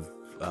reinvention of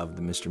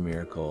the Mr.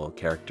 Miracle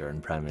character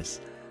and premise,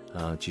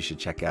 which you should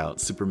check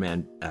out.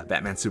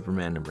 Batman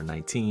Superman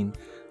 #19,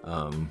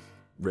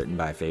 written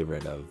by a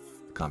favorite of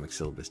Comic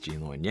Syllabus,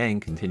 Gene Luen Yang,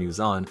 continues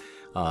on.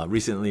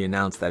 Recently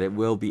announced that it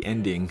will be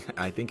ending,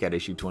 I think, at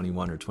issue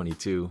 21 or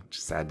 22, which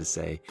is sad to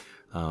say,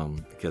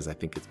 because I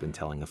think it's been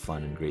telling a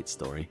fun and great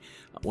story.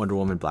 Wonder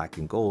Woman Black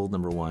and Gold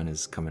 #1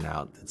 is coming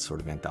out. It's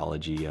sort of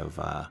anthology of,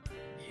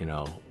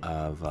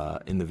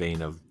 in the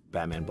vein of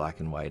Batman Black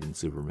and White and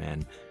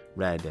Superman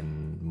Red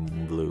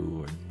and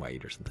Blue and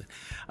White or something.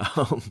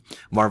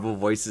 Marvel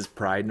Voices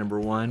Pride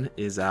 #1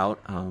 is out.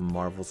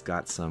 Marvel's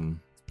got some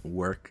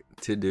work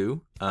to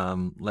do,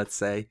 let's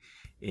say,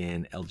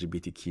 in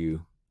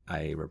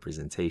LGBTQIA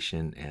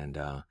representation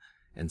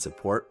and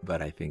support,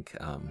 but I think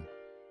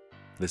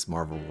this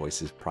Marvel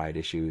Voices Pride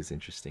issue is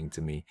interesting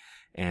to me,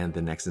 and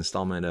the next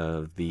installment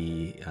of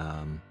the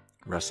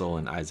Russell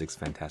and Isaac's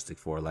Fantastic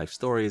Four life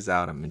story is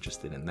out. I'm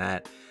interested in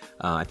that.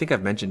 I think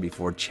I've mentioned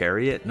before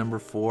Chariot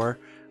 #4,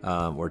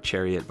 or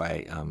Chariot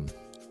by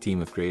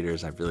Team of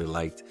Creators. I've really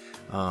liked.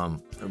 I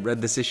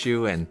read this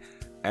issue, and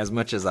as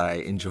much as I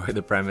enjoy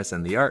the premise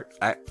and the art,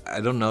 I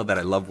don't know that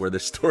I love where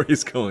this story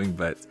is going,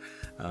 but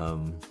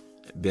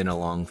been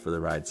along for the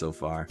ride so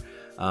far.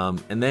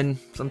 And then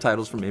some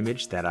titles from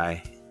Image that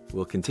I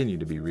will continue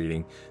to be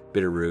reading: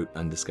 Bitterroot,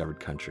 Undiscovered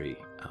Country,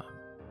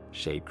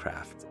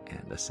 Shadecraft,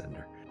 and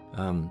Ascender.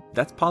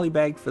 That's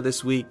Polybagged for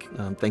this week.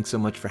 Thanks so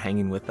much for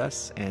hanging with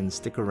us, and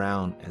stick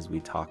around as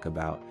we talk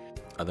about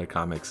other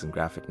comics and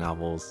graphic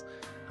novels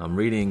I'm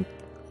reading,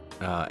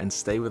 and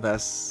stay with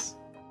us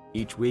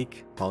each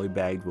week.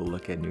 Polybagged will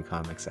look at new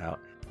comics out.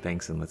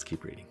 Thanks, and let's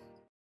keep reading.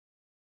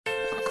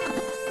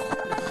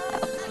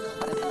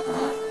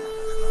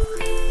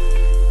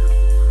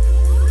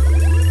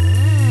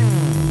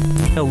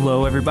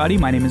 Hello everybody,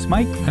 my name is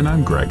Mike. And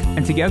I'm Greg.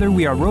 And together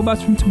we are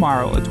Robots from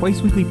Tomorrow, a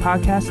twice-weekly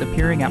podcast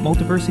appearing at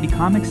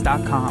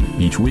multiversitycomics.com.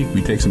 Each week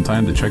we take some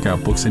time to check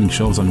out books hitting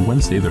shelves on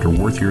Wednesday that are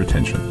worth your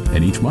attention.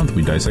 And each month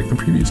we dissect the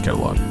previews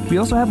catalog. We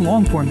also have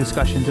long-form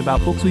discussions about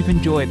books we've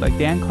enjoyed, like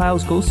Dan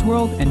Clow's Ghost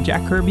World and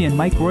Jack Kirby and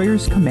Mike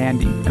Royer's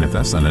Commanding. And if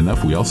that's not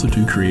enough, we also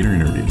do creator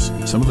interviews.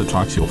 Some of the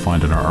talks you'll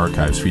find in our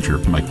archives feature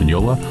Mike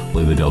Mignola,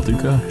 Leila Del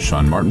Duca,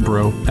 Sean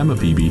Martinborough, Emma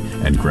Beebe,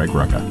 and Greg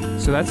Rucka.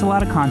 So that's a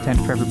lot of content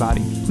for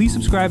everybody. Please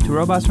subscribe to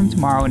Robots from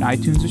Tomorrow in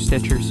iTunes or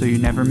Stitcher so you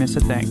never miss a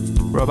thing.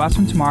 Robots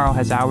from Tomorrow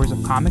has hours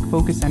of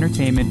comic-focused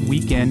entertainment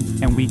week in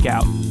and week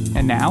out.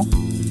 And now,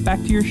 back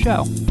to your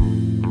show.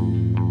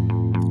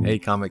 Hey,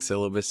 Comic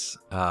Syllabus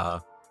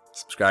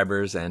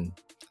subscribers and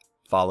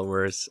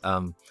followers.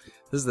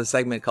 This is the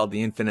segment called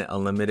The Infinite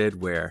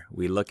Unlimited, where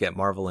we look at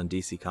Marvel and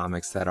DC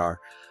comics that are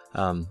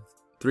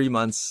 3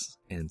 months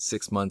and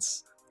 6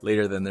 months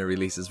later than their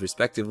releases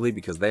respectively,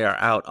 because they are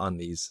out on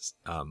these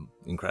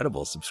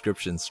incredible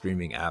subscription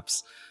streaming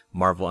apps,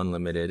 Marvel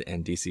Unlimited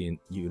and DC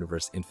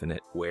Universe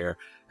Infinite, where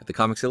at the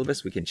Comic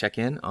Syllabus we can check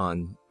in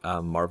on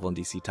Marvel and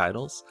DC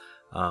titles,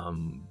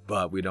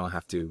 but we don't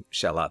have to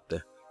shell out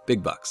the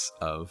big bucks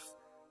of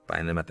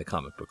buying them at the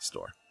comic book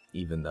store,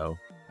 even though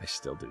I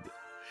still do.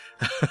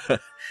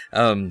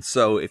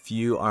 So if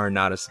you are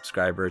not a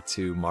subscriber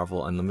to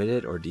Marvel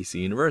Unlimited or DC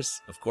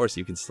Universe, of course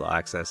you can still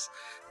access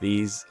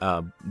these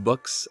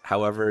books.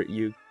 However,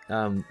 you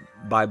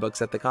buy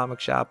books at the comic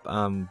shop,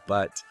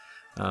 but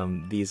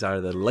these are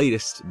the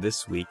latest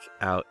this week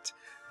out.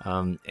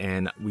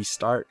 And we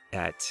start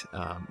at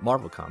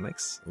Marvel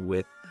Comics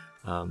with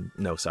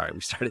we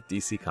start at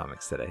DC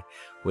Comics today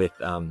with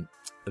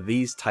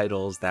these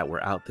titles that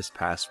were out this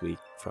past week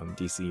from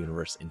DC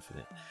Universe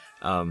Infinite.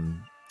 I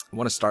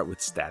want to start with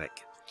Static.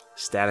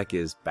 Static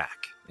is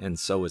back, and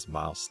so is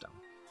Milestone.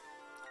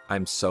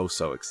 I'm so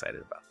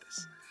excited about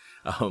this.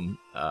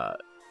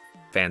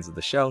 Fans of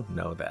the show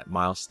know that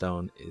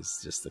Milestone is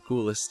just the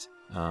coolest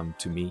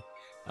to me.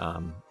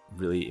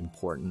 Really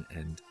important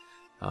and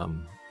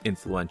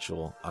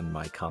influential on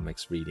my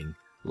comics reading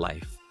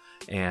life.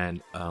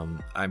 And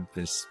I've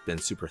been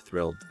super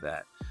thrilled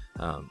that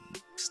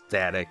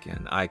Static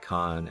and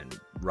Icon and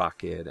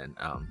Rocket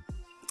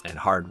and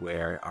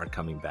Hardware are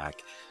coming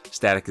back.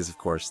 Static is, of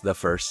course, the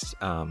first.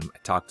 I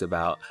talked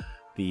about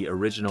the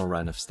original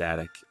run of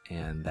Static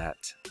and that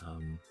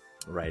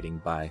writing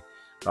by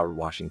Robert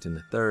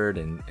Washington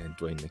III and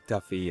Dwayne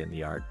McDuffie, and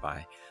the art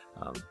by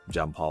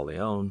John Paul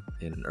Leon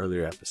in an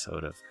earlier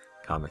episode of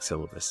Comic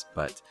Syllabus.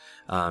 But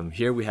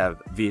here we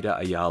have Vita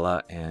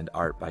Ayala and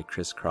art by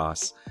Chris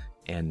Cross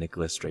and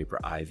Nicholas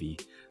Draper-Ivey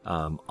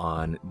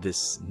on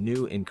this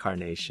new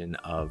incarnation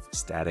of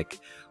Static,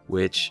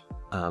 which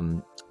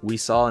we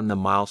saw in the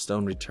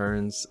Milestone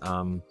Returns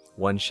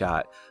one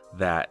shot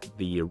that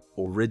the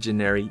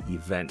originary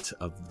event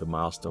of the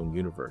Milestone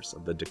universe,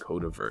 of the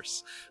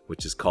Dakotaverse,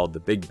 which is called the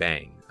Big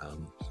Bang,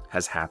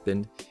 has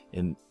happened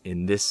in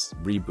this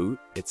reboot.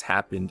 It's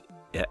happened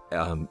at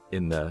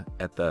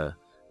the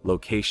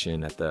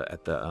location at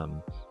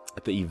the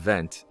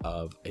event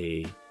of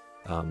a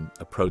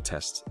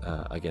protest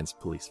against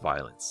police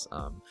violence,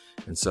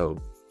 and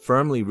so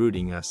firmly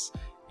rooting us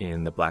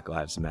in the Black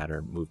Lives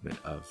Matter movement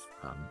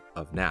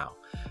of now.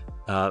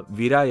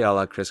 Vita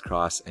Ayala, Chris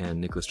Cross, and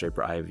Nicholas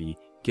Draper-Ivey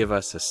give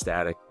us a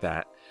Static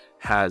that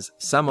has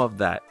some of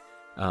that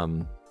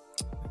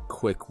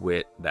quick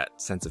wit,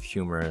 that sense of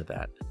humor,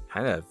 that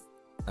kind of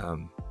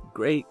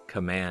great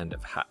command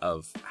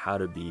of how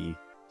to be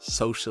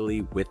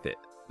socially with it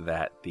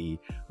that the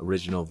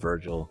original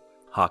Virgil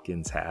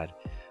Hawkins had.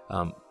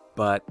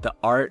 But the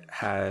art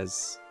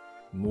has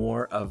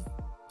more of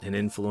an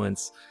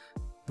influence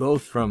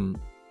both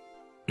from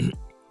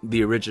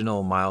the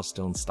original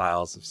Milestone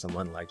styles of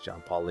someone like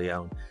John Paul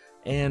Leon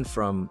and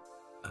from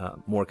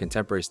more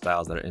contemporary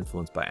styles that are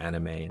influenced by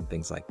anime and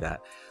things like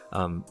that.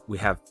 We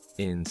have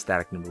in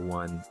Static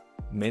 #1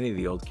 many of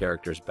the old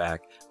characters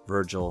back: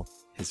 Virgil,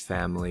 his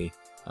family,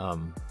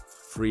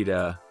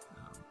 Frida,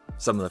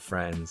 some of the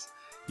friends.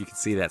 You can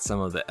see that some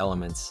of the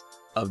elements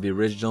of the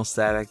original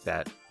Static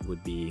that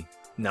would be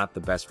not the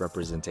best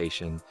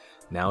representation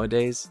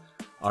nowadays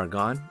are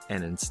gone,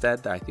 and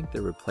instead I think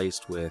they're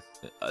replaced with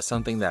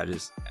something that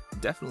is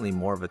definitely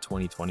more of a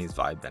 2020s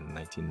vibe than a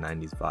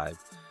 1990s vibe,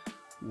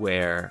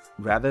 where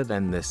rather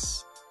than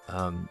this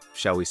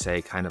shall we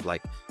say kind of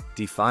like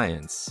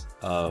defiance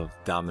of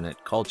dominant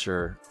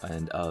culture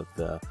and of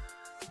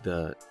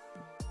the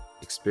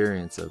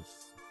experience of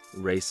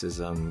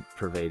racism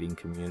pervading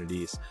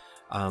communities,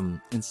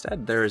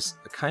 instead there's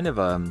a kind of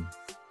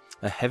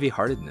a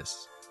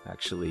heavy-heartedness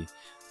actually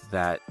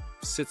that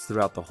sits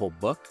throughout the whole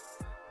book.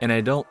 And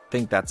I don't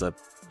think that's a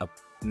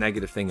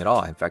negative thing at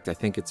all. In fact, I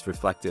think it's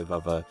reflective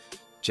of a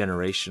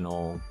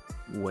generational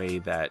way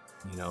that,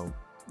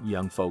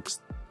 young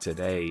folks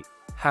today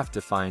have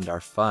to find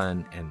our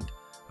fun and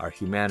our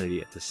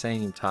humanity at the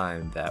same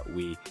time that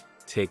we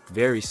take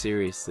very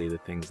seriously the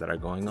things that are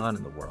going on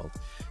in the world.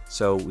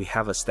 So we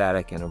have a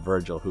Static and a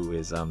Virgil who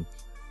is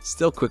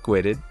still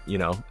quick-witted,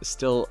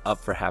 still up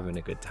for having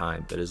a good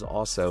time, but is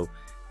also,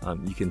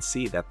 you can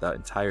see that the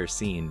entire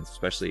scene,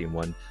 especially in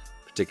one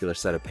particular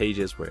set of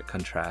pages where it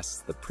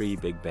contrasts the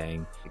pre-Big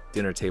Bang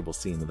dinner table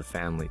scene with the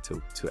family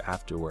to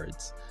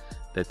afterwards,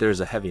 that there's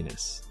a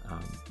heaviness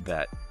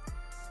that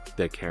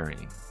they're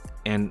carrying.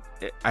 And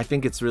I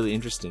think it's really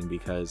interesting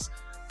because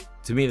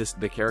to me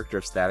the character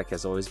of Static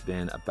has always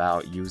been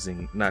about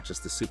using not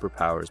just the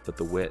superpowers but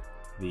the wit,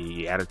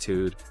 the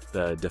attitude,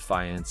 the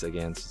defiance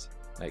against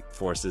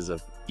forces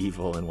of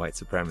evil and white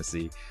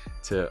supremacy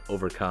to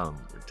overcome,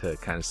 to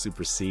kind of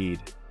supersede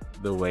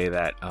the way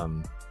that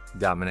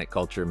dominant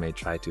culture may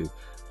try to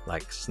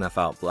snuff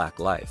out black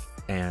life.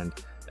 And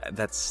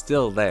that's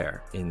still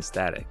there in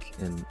Static,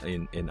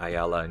 in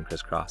Ayala and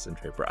Chris Cross and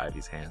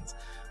Draper-Ivey's hands.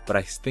 But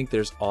I think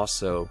there's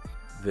also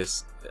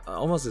this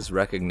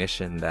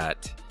recognition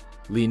that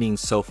leaning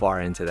so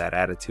far into that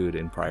attitude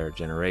in prior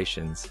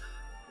generations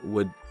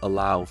would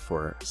allow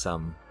for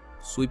some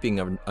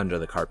sweeping under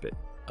the carpet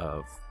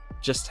of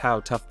just how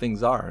tough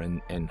things are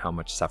and how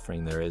much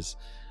suffering there is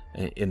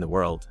in the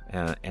world,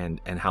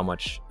 and how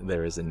much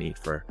there is a need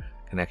for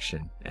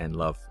connection and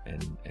love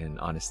and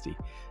honesty.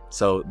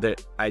 So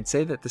I'd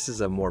say that this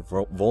is a more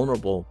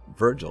vulnerable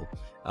Virgil.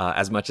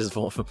 As much as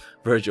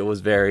Virgil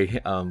was very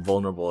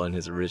vulnerable in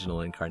his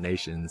original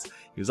incarnations,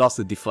 he was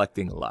also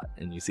deflecting a lot,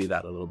 and you see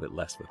that a little bit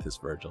less with his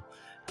Virgil.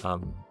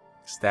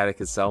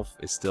 Static itself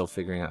is still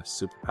figuring out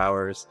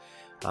superpowers.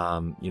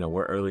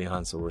 We're early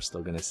on, so we're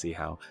still going to see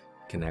how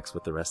it connects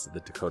with the rest of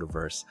the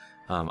Dakotaverse.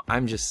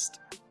 I'm just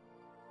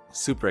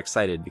super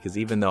excited because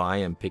even though I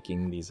am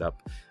picking these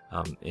up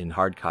in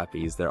hard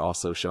copies, they're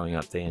also showing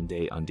up day and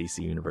date on DC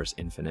Universe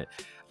Infinite.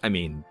 I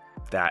mean,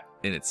 that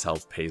in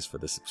itself pays for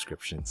the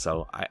subscription.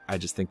 So I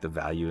just think the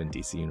value in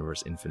DC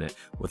Universe Infinite,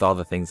 with all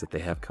the things that they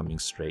have coming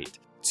straight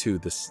to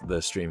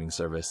the streaming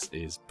service,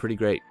 is pretty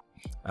great.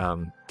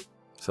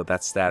 So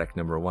that's Static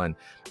number 1.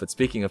 But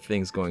speaking of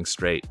things going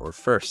straight or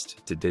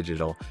first to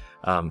digital,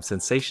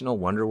 Sensational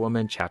Wonder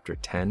Woman Chapter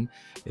 10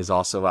 is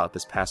also out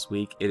this past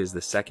week. It is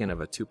the second of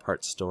a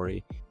 2-part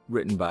story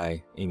written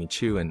by Amy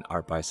Chu and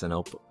art by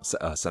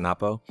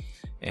Sanapo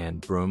and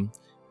Broom,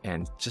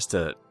 and just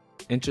a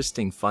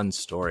interesting, fun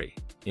story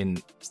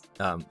in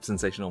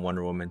Sensational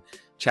Wonder Woman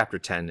Chapter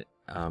 10.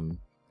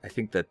 I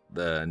think that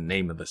the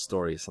name of the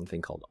story is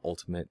something called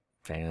Ultimate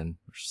Fan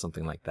or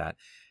something like that,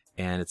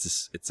 and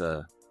it's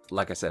a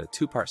like I said, a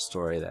 2-part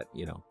story that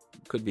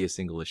could be a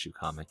single issue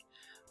comic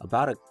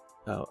about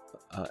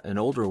an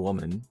older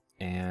woman,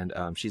 and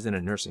she's in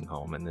a nursing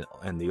home,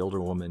 and the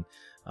older woman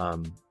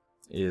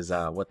is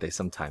what they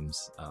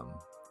sometimes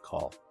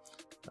call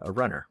a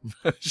runner.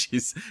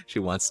 She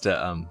wants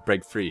to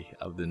break free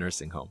of the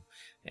nursing home,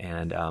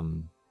 and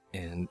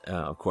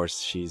of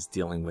course she's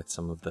dealing with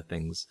some of the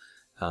things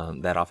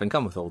that often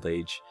come with old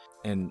age,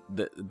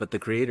 but the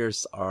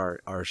creators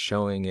are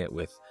showing it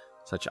with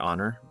such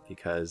honor,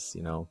 because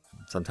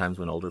sometimes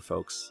when older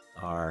folks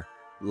are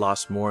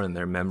lost more in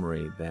their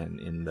memory than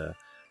in the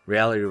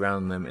reality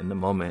around them in the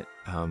moment,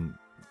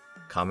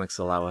 comics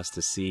allow us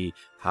to see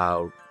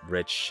how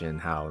rich and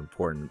how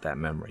important that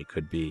memory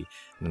could be.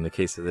 And in the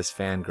case of this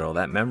fangirl,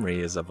 that memory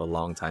is of a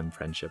long-time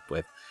friendship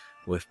with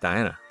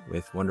Diana,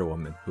 with Wonder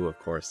Woman, who of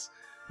course,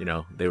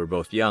 they were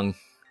both young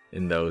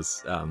in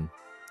those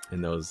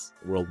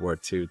World War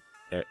II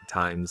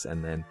times,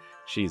 and then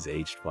she's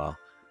aged while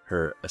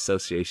her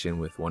association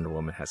with Wonder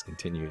Woman has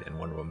continued, and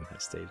Wonder Woman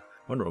has stayed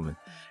Wonder Woman.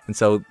 And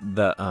so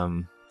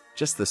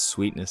just the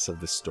sweetness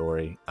of the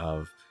story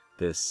of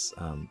this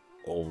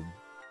old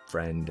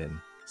friend and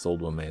this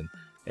old woman,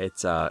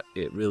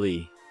 it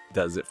really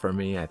does it for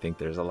me. I think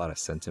there's a lot of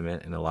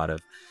sentiment and a lot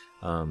of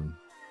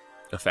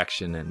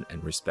affection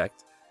and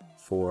respect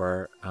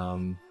for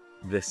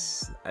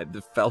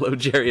the fellow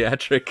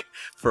geriatric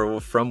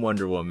from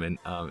Wonder Woman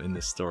in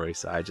this story.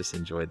 So I just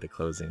enjoyed the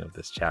closing of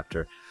this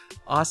chapter.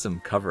 Awesome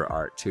cover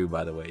art too,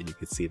 by the way. You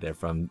could see there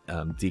from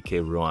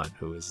DK Ruan,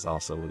 who is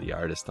also the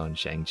artist on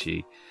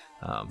Shang-Chi.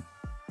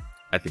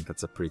 I think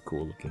that's a pretty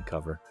cool looking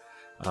cover.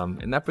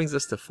 And that brings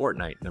us to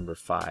Fortnite number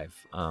 5.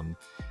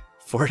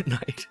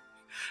 Fortnite.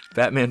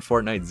 Batman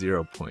Fortnite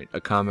Zero Point,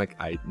 a comic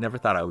I never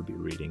thought I would be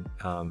reading.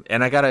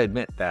 And I gotta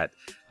admit that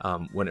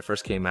when it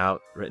first came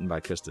out, written by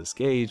Christos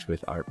Gage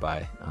with art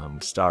by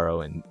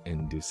Starro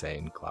and Doucet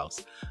and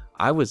Klaus,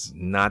 I was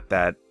not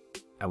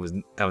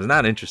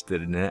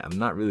interested in it. I'm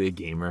not really a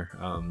gamer.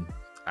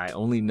 I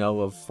only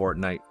know of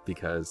Fortnite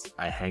because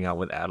I hang out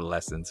with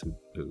adolescents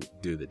who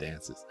do the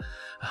dances.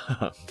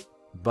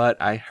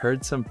 But I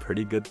heard some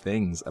pretty good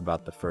things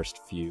about the first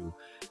few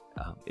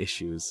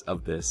issues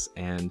of this,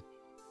 and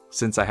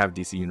since I have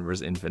DC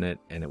Universe Infinite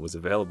and it was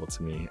available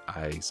to me,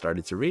 I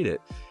started to read it.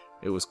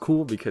 It was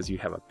cool because you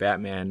have a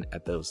Batman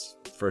at those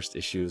first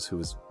issues who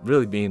was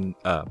really being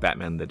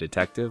Batman the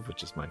Detective,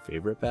 which is my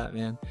favorite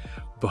Batman.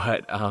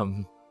 But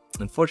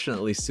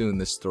unfortunately soon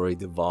this story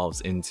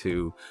devolves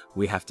into,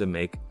 we have to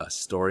make a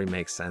story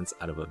make sense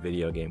out of a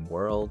video game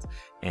world,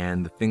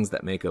 and the things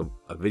that make a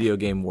video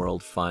game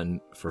world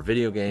fun for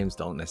video games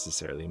don't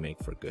necessarily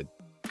make for good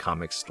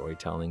comic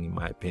storytelling, in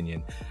my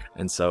opinion.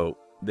 And so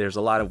there's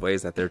a lot of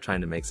ways that they're trying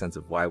to make sense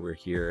of why we're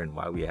here and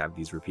why we have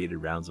these repeated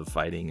rounds of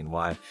fighting, and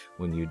why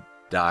when you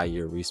die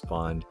you're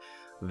respawned,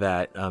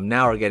 that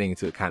now we're getting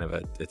into kind of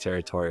a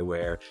territory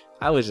where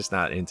I was just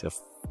not into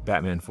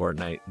Batman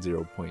Fortnite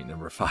 0 Point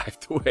number 5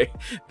 the way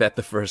that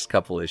the first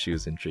couple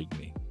issues intrigued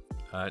me.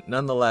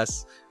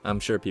 Nonetheless, I'm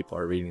sure people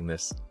are reading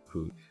this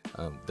who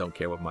don't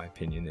care what my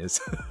opinion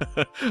is,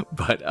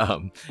 but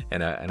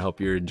and I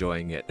hope you're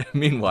enjoying it.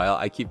 Meanwhile,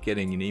 I keep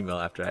getting an email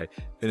after I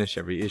finish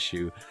every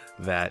issue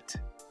that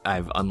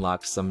I've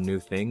unlocked some new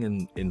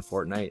thing in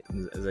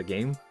Fortnite as a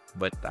game,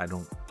 but I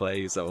don't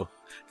play, so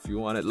if you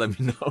want it, let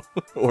me know.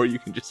 Or you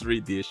can just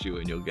read the issue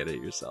and you'll get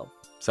it yourself.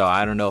 So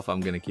I don't know if I'm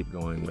going to keep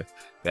going with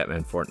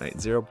Batman Fortnite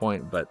 0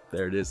 Point, but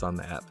there it is on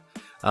the app.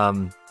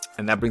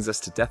 And that brings us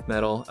to Death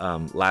Metal,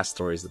 last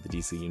stories of the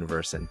DC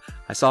Universe. And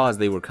I saw as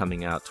they were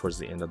coming out towards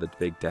the end of the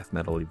big Death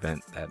Metal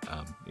event that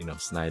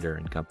Snyder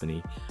and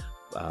company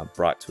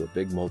brought to a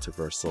big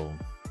multiversal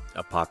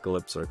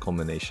apocalypse or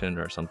culmination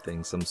or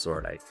something, some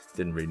sort. I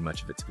didn't read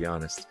much of it, to be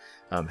honest,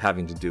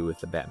 having to do with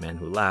the Batman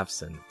Who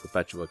Laughs and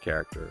Perpetua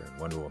character and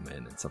Wonder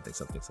Woman and something.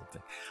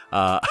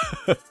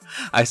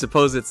 I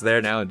suppose it's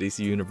there now in DC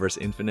Universe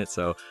Infinite,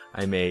 so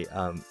I may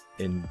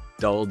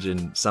indulge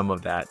in some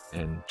of that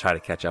and try to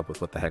catch up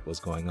with what the heck was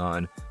going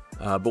on.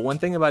 But one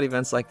thing about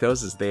events like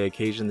those is they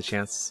occasion the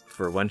chance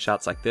for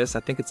one-shots like this. I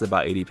think it's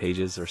about 80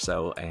 pages or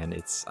so, and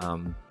it's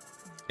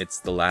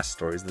the last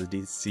stories of the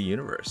DC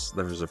Universe.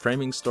 There's a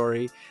framing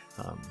story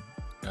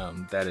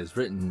that is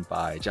written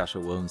by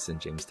Joshua Williamson,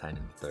 James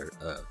Tynion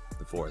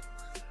the fourth,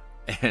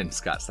 and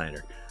Scott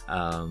Snyder.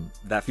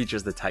 That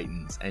features the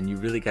Titans, and you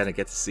really kind of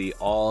get to see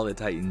all the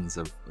Titans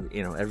of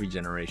every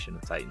generation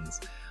of Titans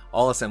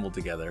all assembled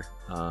together.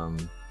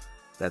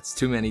 That's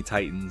too many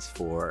Titans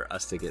for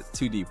us to get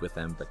too deep with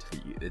them, but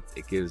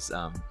it gives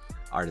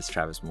artist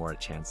Travis Moore a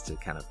chance to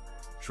kind of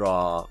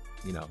draw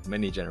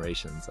many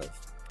generations of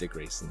Dick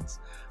Graysons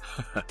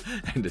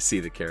and to see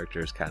the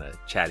characters kind of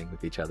chatting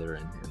with each other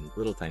and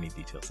little tiny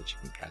details that you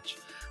can catch.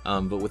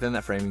 But within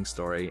that framing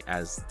story,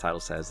 as the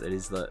title says, it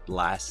is the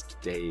last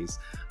days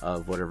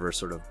of whatever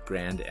sort of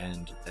grand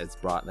end that's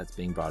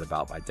being brought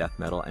about by death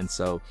metal. And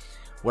so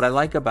what I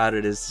like about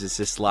it is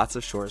just lots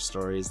of short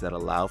stories that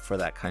allow for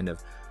that kind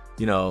of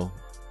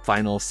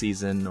final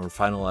season or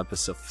final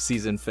episode,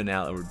 season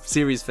finale or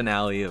series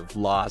finale of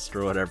Lost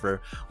or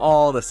whatever.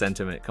 All the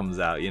sentiment comes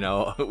out.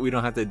 We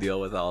don't have to deal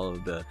with all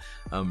of the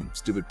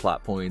stupid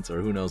plot points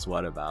or who knows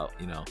what about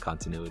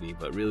continuity,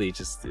 but really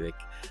just like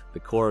the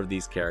core of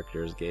these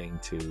characters getting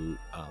to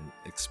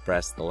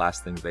express the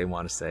last things they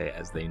want to say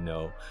as they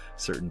know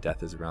certain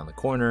death is around the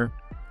corner,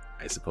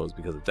 I suppose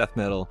because of death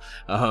metal.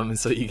 And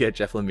so you get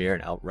Jeff Lemire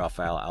and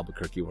Raphael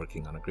Albuquerque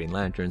working on a Green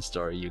Lantern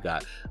story. You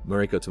got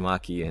Mariko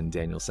Tamaki and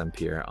Daniel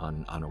Sampere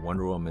on a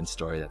Wonder Woman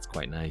story that's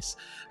quite nice.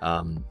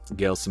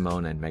 Gail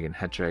Simone and Megan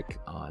Hetrick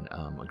on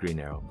a Green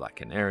Arrow and Black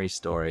Canary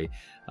story.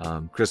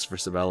 Christopher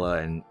Sabella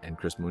and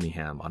Chris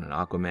Mooneyham on an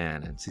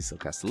Aquaman, and Cecil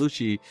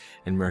Castellucci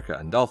and Mirka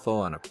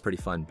Andolfo on a pretty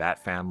fun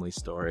Bat Family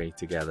story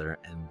together.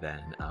 And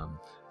then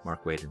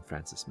Mark Waid and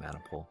Francis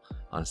Manapul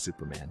on a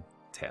Superman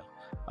tale.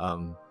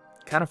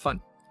 Kind of fun,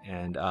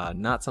 and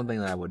not something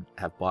that I would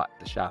have bought at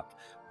the shop,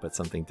 but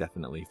something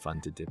definitely fun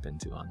to dip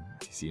into on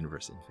DC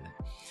Universe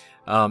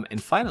Infinite.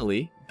 And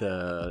finally,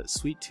 the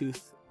Sweet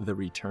Tooth The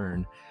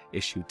Return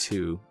issue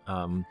 2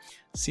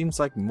 seems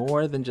like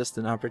more than just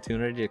an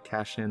opportunity to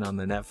cash in on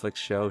the Netflix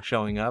show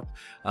showing up,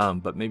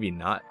 but maybe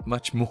not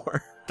much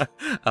more.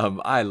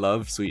 I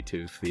love Sweet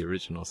Tooth, the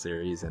original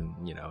series, and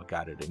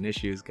got it in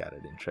issues, got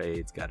it in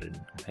trades, got it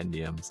in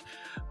compendiums,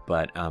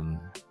 but and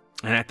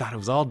I thought it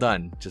was all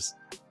done just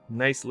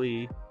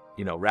nicely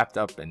wrapped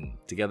up and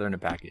together in a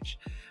package,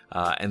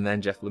 and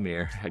then Jeff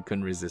Lemire, I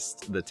couldn't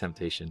resist the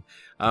temptation.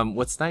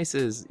 What's nice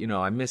is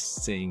I miss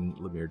seeing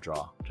Lemire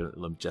draw.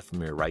 Jeff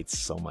Lemire writes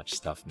so much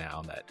stuff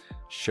now that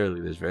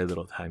surely there's very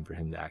little time for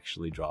him to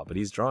actually draw, but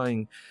he's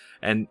drawing,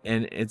 and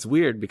it's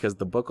weird because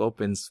the book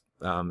opens,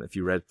 if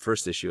you read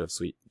first issue of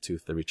Sweet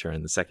Tooth The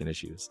Return, the second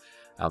issue is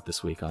out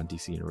this week on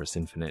DC Universe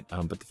Infinite,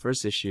 but the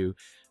first issue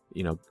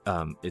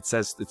it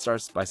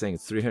starts by saying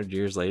it's 300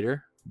 years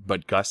later,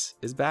 but Gus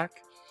is back.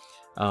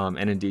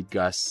 And indeed,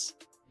 Gus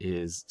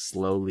is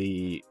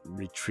slowly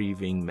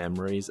retrieving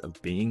memories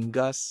of being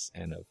Gus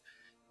and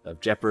of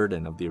Jeopard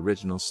and of the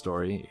original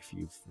story. If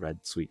you've read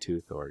Sweet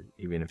Tooth, or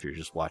even if you're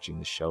just watching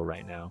the show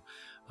right now,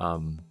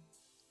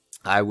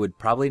 I would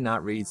probably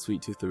not read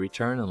Sweet Tooth The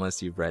Return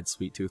unless you've read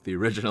Sweet Tooth, the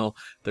original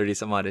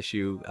 30-some-odd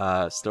issue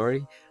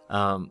story.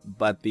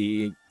 But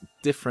the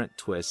different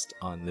twist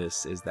on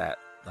this is that,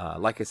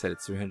 like I said,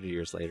 it's 300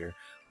 years later.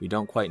 We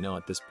don't quite know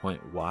at this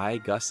point why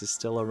Gus is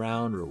still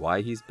around or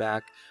why he's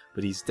back,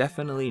 but he's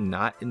definitely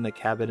not in the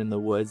cabin in the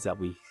woods that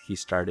he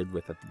started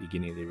with at the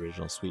beginning of the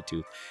original Sweet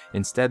Tooth.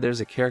 Instead, there's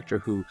a character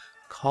who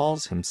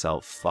calls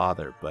himself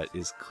Father, but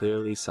is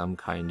clearly some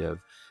kind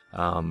of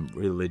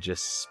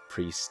religious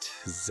priest,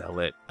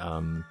 zealot,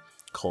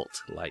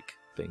 cult-like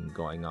thing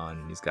going on.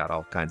 And he's got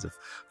all kinds of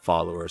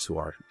followers who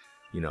are,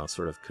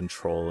 sort of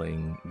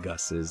controlling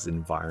Gus's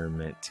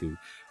environment to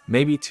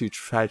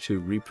try to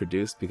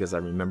reproduce, because I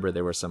remember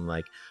there were some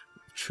like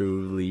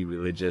truly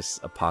religious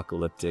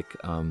apocalyptic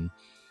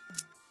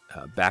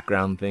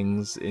background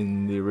things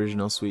in the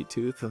original Sweet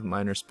Tooth, of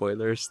minor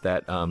spoilers,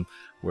 that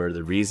were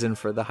the reason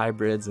for the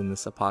hybrids and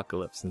this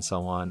apocalypse and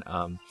so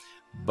on.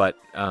 But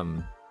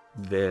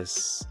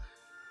this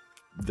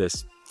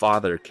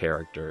father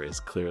character is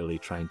clearly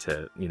trying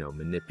to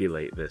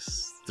manipulate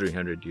this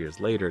 300 years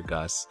later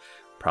Gus,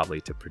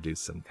 probably to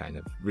produce some kind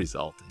of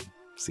result and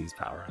seize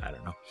power. I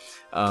don't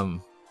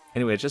know.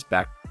 Anyway,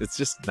 it's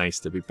just nice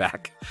to be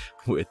back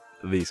with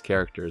these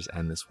characters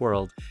and this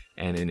world.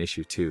 And in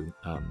issue 2,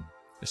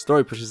 the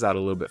story pushes out a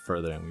little bit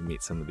further and we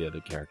meet some of the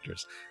other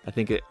characters. I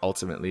think it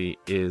ultimately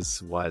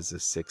was a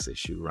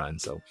 6-issue run,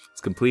 so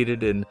it's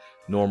completed in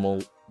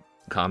normal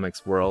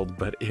comics world,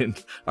 but in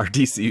our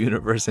DC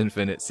Universe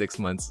Infinite 6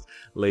 months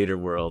later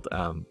world,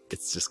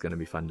 it's just going to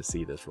be fun to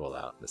see this roll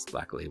out, this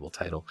Black Label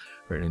title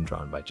written and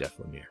drawn by Jeff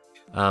Lemire.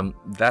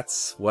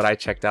 That's what I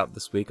checked out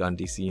this week on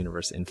DC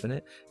Universe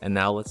Infinite. And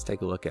now let's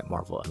take a look at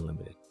Marvel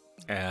Unlimited.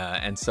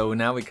 And so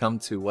now we come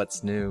to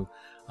what's new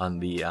on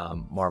the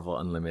Marvel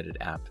Unlimited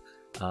app.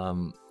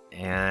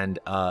 And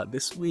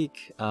this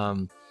week,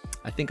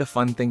 I think a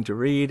fun thing to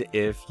read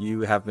if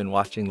you have been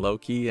watching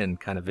Loki and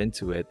kind of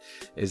into it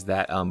is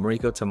that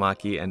Mariko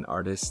Tamaki and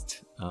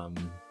artist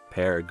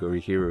pair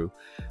Gurihiru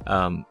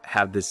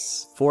have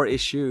this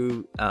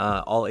 4-issue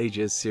all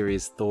ages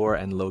series Thor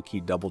and Loki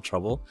Double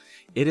Trouble.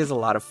 It is a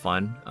lot of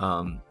fun.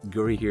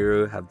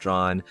 Gurihiru have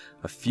drawn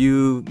a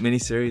few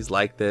miniseries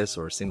like this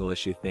or single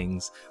issue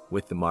things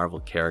with the Marvel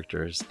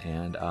characters,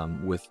 and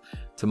with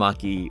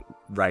Tamaki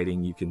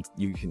writing, you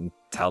can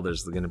tell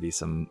there's going to be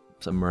some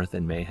mirth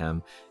and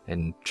mayhem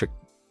and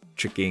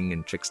tricking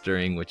and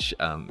trickstering, which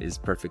is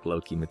perfect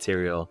Loki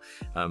material.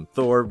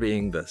 Thor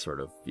being the sort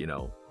of,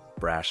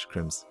 brash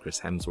Chris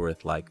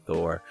Hemsworth like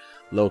Thor,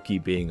 Loki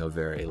being a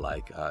very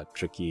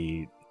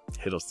tricky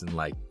Hiddleston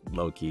like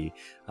Loki,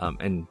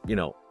 and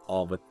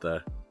all with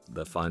the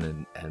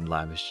fun and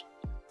lavish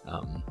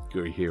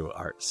Gurihiru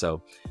art.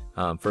 So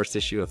first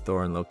issue of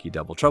Thor and Loki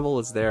Double Trouble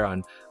is there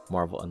on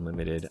Marvel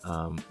Unlimited.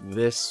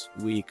 This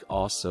week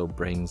also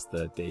brings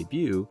the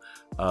debut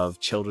of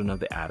Children of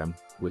the Atom,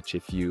 which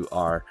if you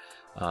are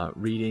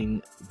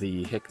reading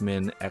the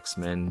Hickman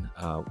X-Men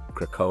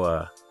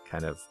Krakoa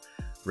kind of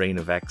Reign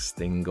of X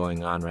thing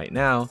going on right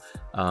now,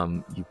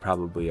 you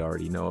probably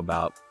already know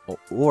about,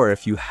 or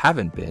if you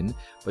haven't been,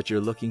 but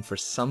you're looking for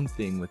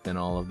something within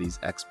all of these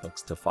X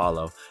books to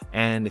follow.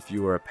 And if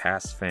you were a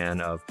past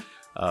fan of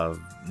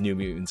New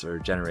Mutants or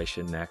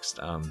Generation Next,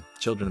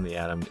 Children of the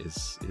Atom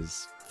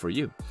is for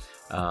you.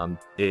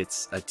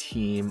 It's a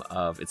team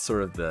of, it's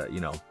sort of the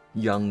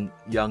young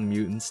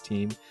mutants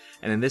team,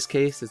 and in this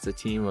case it's a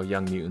team of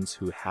young mutants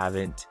who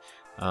haven't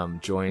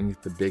joined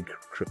the big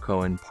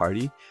Krakoan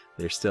party.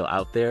 They're still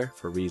out there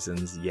for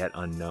reasons yet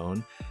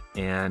unknown,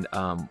 and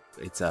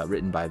it's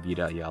written by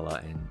Vida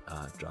Ayala and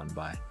drawn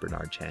by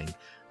Bernard Chang,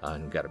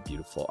 and we've got a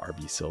beautiful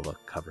RB Silva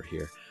cover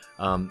here.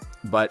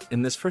 But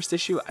in this first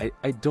issue,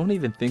 I don't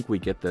even think we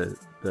get the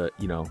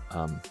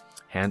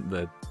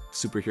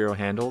superhero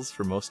handles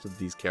for most of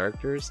these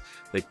characters.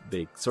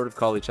 They sort of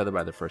call each other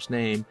by their first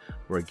name.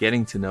 We're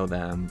getting to know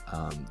them.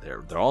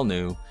 They're all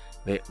new.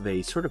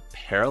 They sort of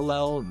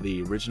parallel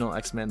the original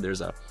X-Men.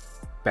 There's a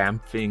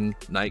bamfing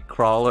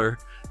Nightcrawler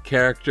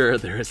character.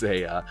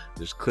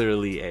 There's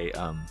clearly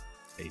a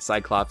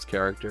Cyclops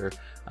character,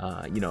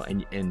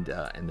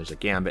 and there's a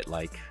Gambit,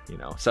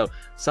 so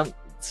some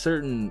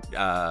certain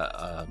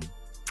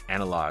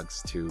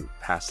analogs to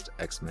past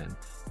X-Men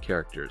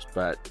characters.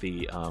 But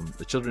the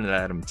Children of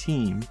Atom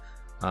team,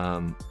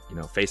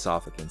 face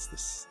off against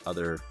this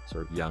other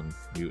sort of young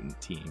mutant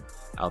team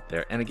out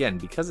there. And again,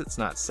 because it's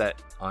not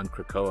set on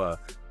Krakoa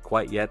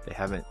quite yet, they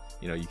haven't,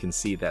 you can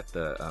see that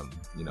the,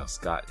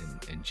 Scott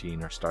and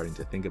Jean are starting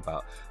to think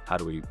about how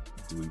do we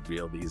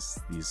reel these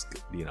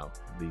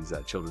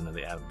Children of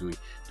the Atom? Do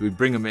we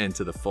bring them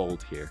into the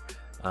fold here?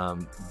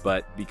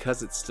 But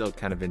because it's still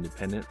kind of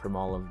independent from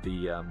all of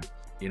the,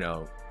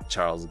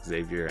 Charles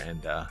Xavier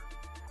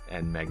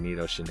and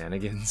Magneto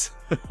shenanigans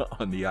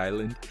on the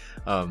island,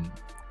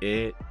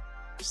 it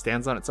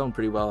stands on its own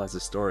pretty well as a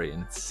story,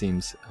 and it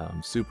seems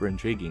super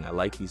intriguing. I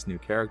like these new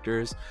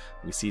characters.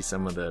 We see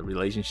some of the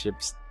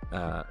relationships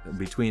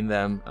between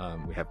them.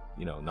 We have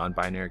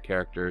non-binary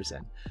characters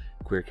and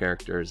queer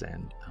characters,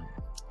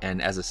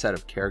 and as a set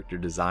of character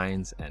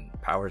designs and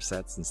power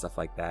sets and stuff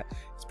like that,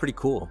 it's pretty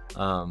cool.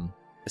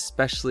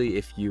 Especially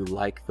if you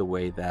like the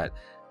way that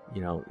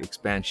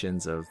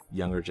expansions of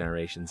younger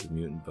generations of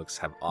mutant books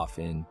have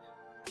often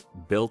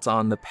built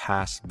on the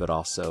past, but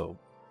also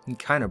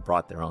kind of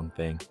brought their own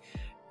thing.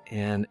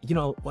 And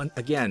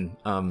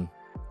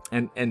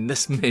and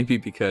this may be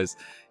because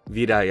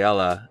Vida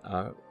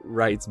Ayala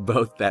writes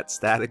both that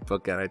Static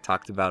book that I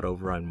talked about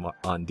over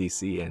on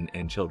DC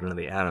and Children of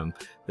the Atom.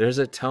 There's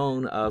a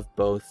tone of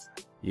both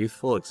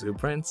youthful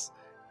exuberance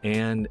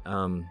and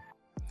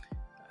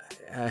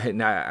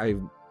I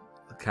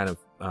kind of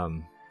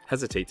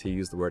hesitate to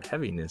use the word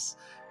heaviness,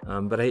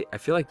 but I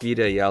feel like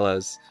Vida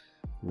Ayala's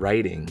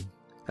writing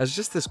has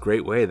just this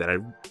great way that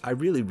I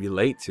really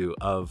relate to,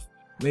 of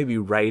maybe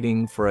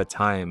writing for a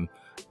time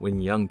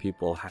when young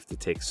people have to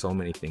take so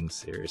many things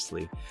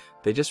seriously.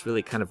 They just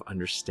really kind of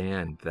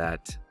understand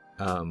that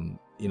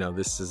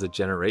this is a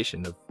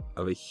generation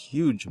of a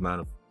huge amount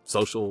of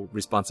social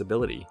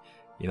responsibility,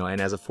 and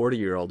as a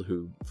 40-year-old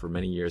who for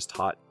many years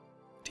taught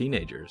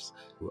teenagers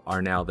who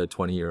are now the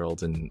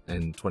 20-year-olds and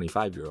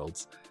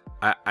 25-year-olds,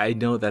 I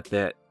know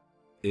that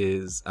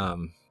is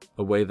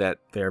a way that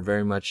they're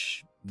very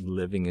much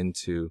living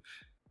into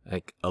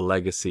like a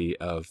legacy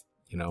of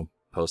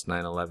post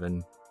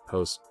 9/11,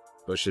 post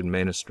Bush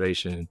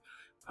administration,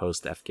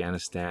 post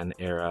Afghanistan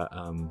era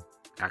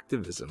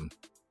activism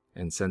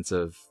and sense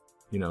of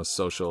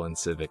social and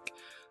civic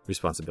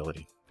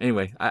responsibility.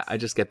 Anyway, I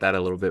just get that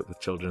a little bit with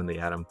Children of the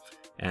Atom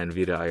and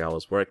Vida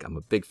Ayala's work. I'm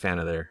a big fan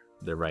of their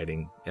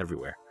writing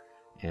everywhere,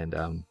 and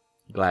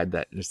glad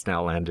that it's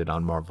now landed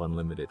on Marvel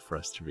Unlimited for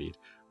us to read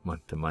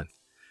month to month.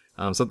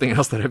 Something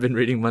else that I've been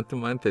reading month to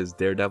month is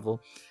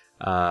Daredevil.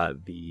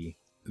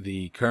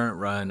 The current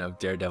run of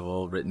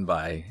Daredevil, written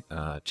by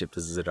Chip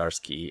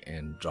Zdarsky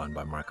and drawn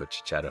by Marco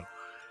Checchetto.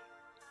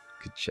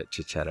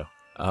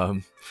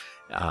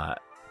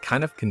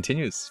 Kind of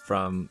continues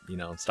from,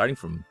 starting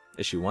from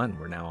issue 1.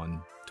 We're now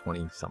on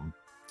 20-something.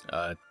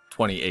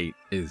 28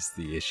 is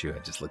the issue. I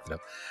just looked it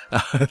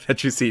up.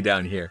 That you see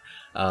down here.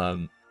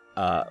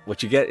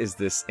 What you get is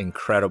this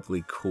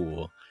incredibly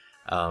cool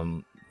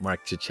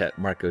Marco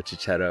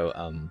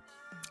Checchetto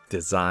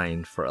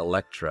design for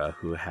Elektra,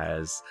 who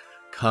has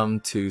come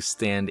to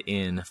stand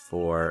in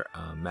for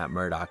Matt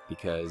Murdock,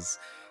 because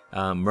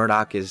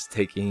Murdock is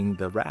taking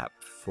the rap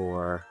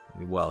for,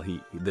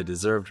 the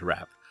deserved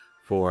rap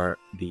for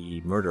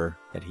the murder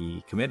that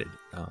he committed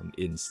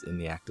in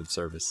the active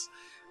service,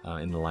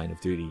 in the line of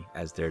duty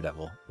as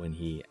Daredevil, when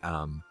he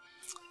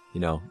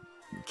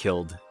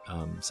killed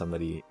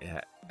somebody.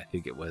 I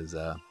think it was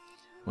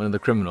one of the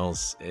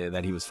criminals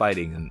that he was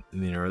fighting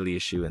in the early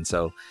issue. And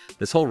so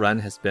this whole run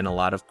has been a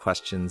lot of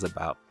questions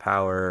about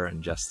power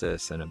and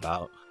justice, and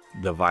about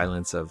the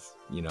violence of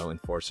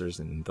enforcers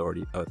and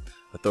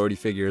authority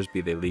figures,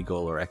 be they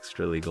legal or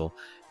extra legal.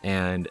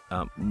 And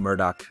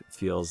Murdock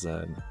feels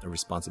a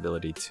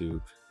responsibility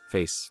to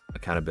face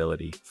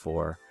accountability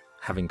for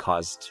having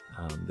caused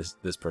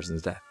this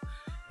person's death.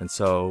 And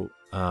so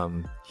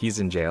he's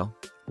in jail.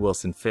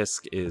 Wilson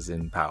Fisk is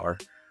in power,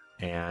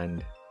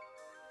 and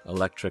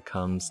Elektra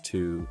comes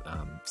to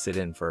sit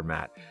in for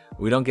Matt.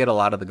 We don't get a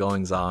lot of the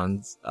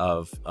goings-ons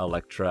of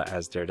Elektra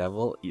as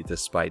Daredevil,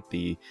 despite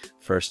the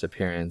first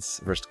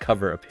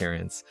cover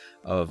appearance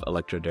of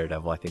Elektra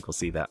Daredevil. I think we'll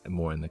see that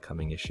more in the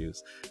coming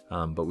issues.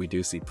 But we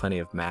do see plenty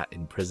of Matt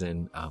in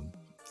prison,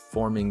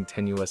 forming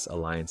tenuous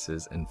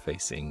alliances and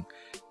facing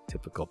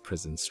typical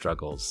prison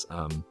struggles.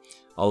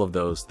 All of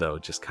those, though,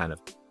 just kind of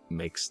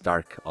make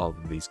stark all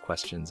of these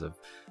questions of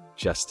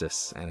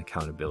justice and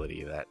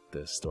accountability that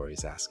the story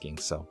is asking.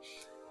 So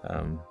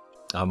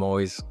I'm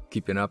always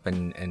keeping up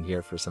and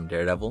here for some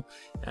Daredevil.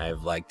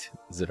 I've liked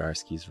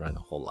Zdarsky's run a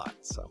whole lot.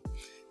 So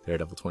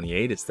Daredevil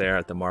 28 is there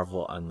at the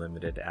Marvel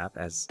Unlimited app,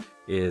 as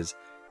is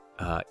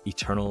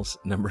Eternals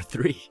number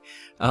 3.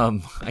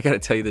 I gotta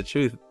tell you the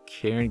truth,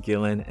 Kieran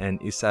Gillen and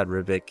Esad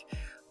Ribic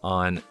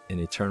on an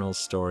Eternals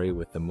story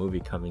with the movie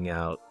coming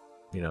out,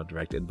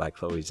 directed by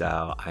Chloe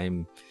Zhao.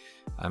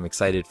 I'm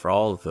excited for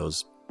all of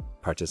those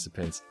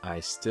participants. I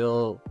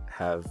still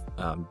have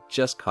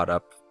just caught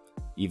up,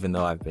 even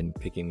though I've been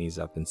picking these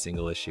up in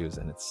single issues,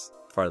 and it's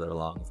farther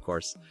along, of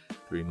course,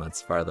 3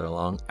 months farther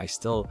along. I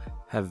still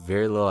have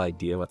very little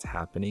idea what's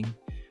happening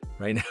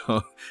right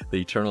now. The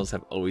Eternals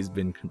have always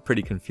been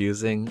pretty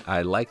confusing.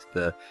 I liked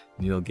the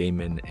Neil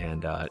Gaiman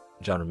and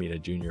John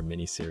Romita Jr.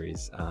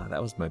 miniseries.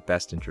 That was my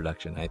best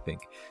introduction, I think,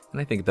 and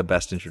I think the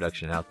best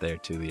introduction out there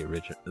to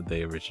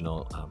the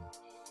original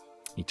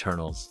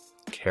Eternals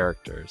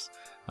characters,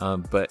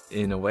 but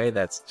in a way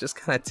that's just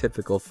kind of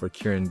typical for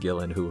Kieran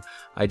Gillen, who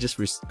I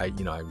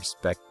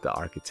respect the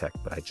architect,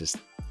 but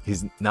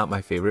he's not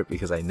my favorite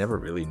because I never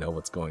really know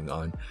what's going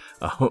on,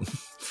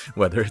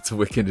 whether it's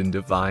Wicked and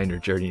Divine or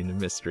Journey into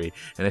Mystery.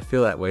 And I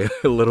feel that way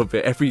a little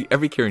bit.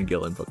 Every Kieran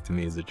Gillen book to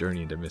me is a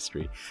journey into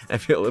mystery. I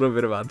feel a little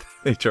bit about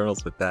the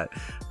Eternals with that.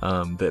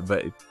 But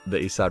the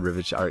Esad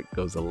Ribic art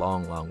goes a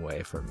long, long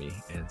way for me.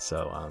 And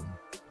so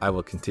I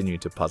will continue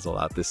to puzzle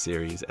out this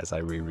series as I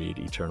reread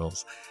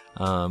Eternals.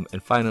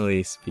 And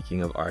finally,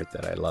 speaking of art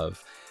that I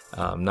love,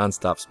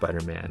 Nonstop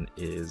Spider-Man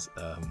is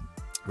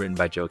written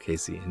by Joe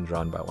Casey and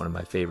drawn by one of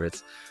my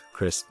favorites,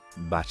 Chris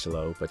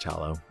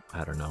Bachalo.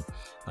 I don't know.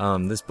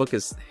 This book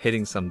is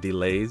hitting some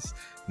delays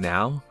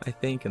now, I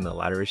think, in the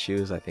latter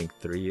issues. I think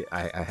 3,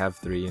 I have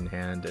 3 in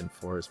hand, and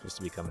 4 is supposed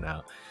to be coming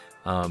out.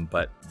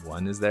 But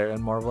 1 is there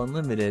in Marvel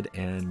Unlimited,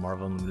 and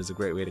Marvel Unlimited is a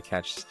great way to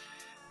catch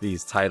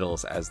these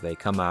titles as they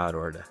come out,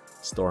 or to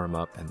store them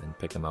up and then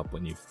pick them up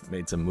when you've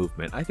made some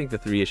movement. I think the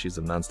 3 issues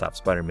of Nonstop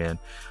Spider-Man,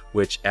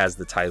 which, as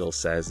the title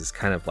says, is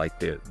kind of like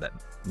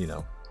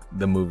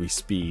the movie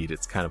Speed.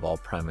 It's kind of all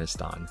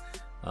premised on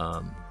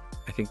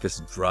I think this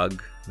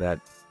drug that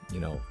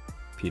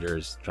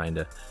Peter's trying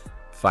to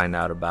find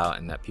out about,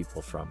 and that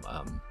people from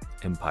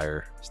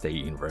Empire State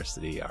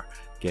University are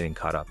getting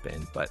caught up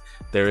in. But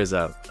there is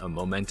a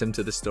momentum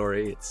to the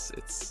story.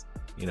 It's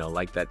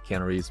like that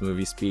Keanu Reeves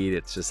movie Speed.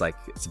 It's just like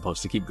it's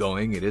supposed to keep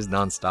going. It is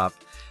nonstop,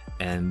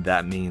 and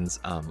that means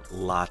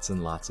lots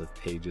and lots of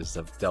pages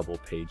of double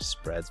page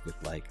spreads with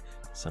like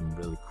some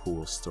really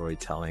cool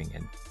storytelling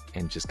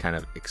and just kind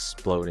of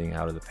exploding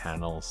out of the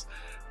panels,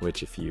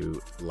 which, if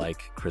you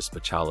like Chris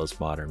Bachalo's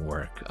modern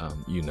work,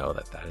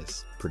 that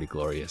is pretty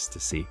glorious to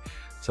see.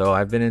 So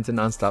I've been into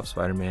Nonstop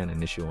Spider-Man,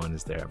 and issue 1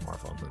 is there at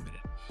Marvel Unlimited.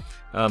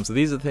 So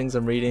these are the things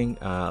I'm reading.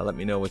 Let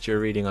me know what you're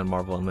reading on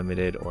Marvel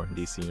Unlimited or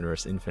DC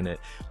Universe Infinite.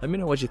 Let me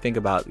know what you think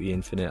about the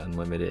Infinite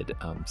Unlimited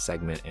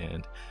segment.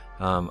 And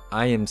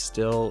I am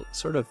still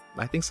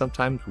I think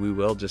sometimes we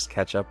will just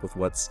catch up with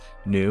what's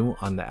new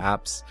on the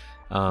apps,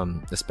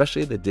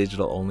 especially the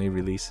digital only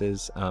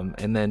releases.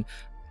 And then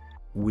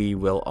we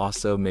will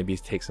also maybe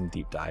take some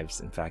deep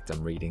dives. In fact,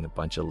 I'm reading a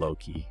bunch of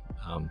Loki.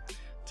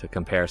 to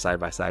compare side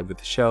by side with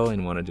the show,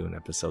 and want to do an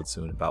episode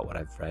soon about what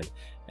I've read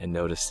and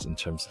noticed in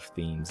terms of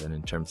themes and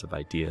in terms of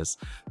ideas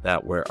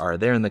that are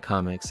there in the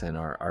comics and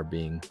are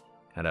being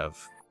kind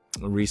of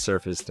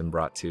resurfaced and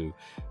brought to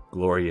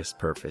glorious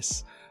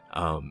purpose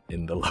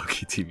in the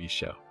Loki TV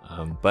show.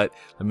 But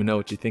let me know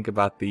what you think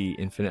about the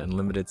Infinite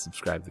Unlimited.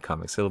 Subscribe to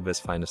Comic Syllabus.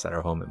 Find us at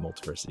our home at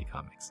Multiversity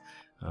Comics.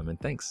 And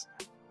thanks.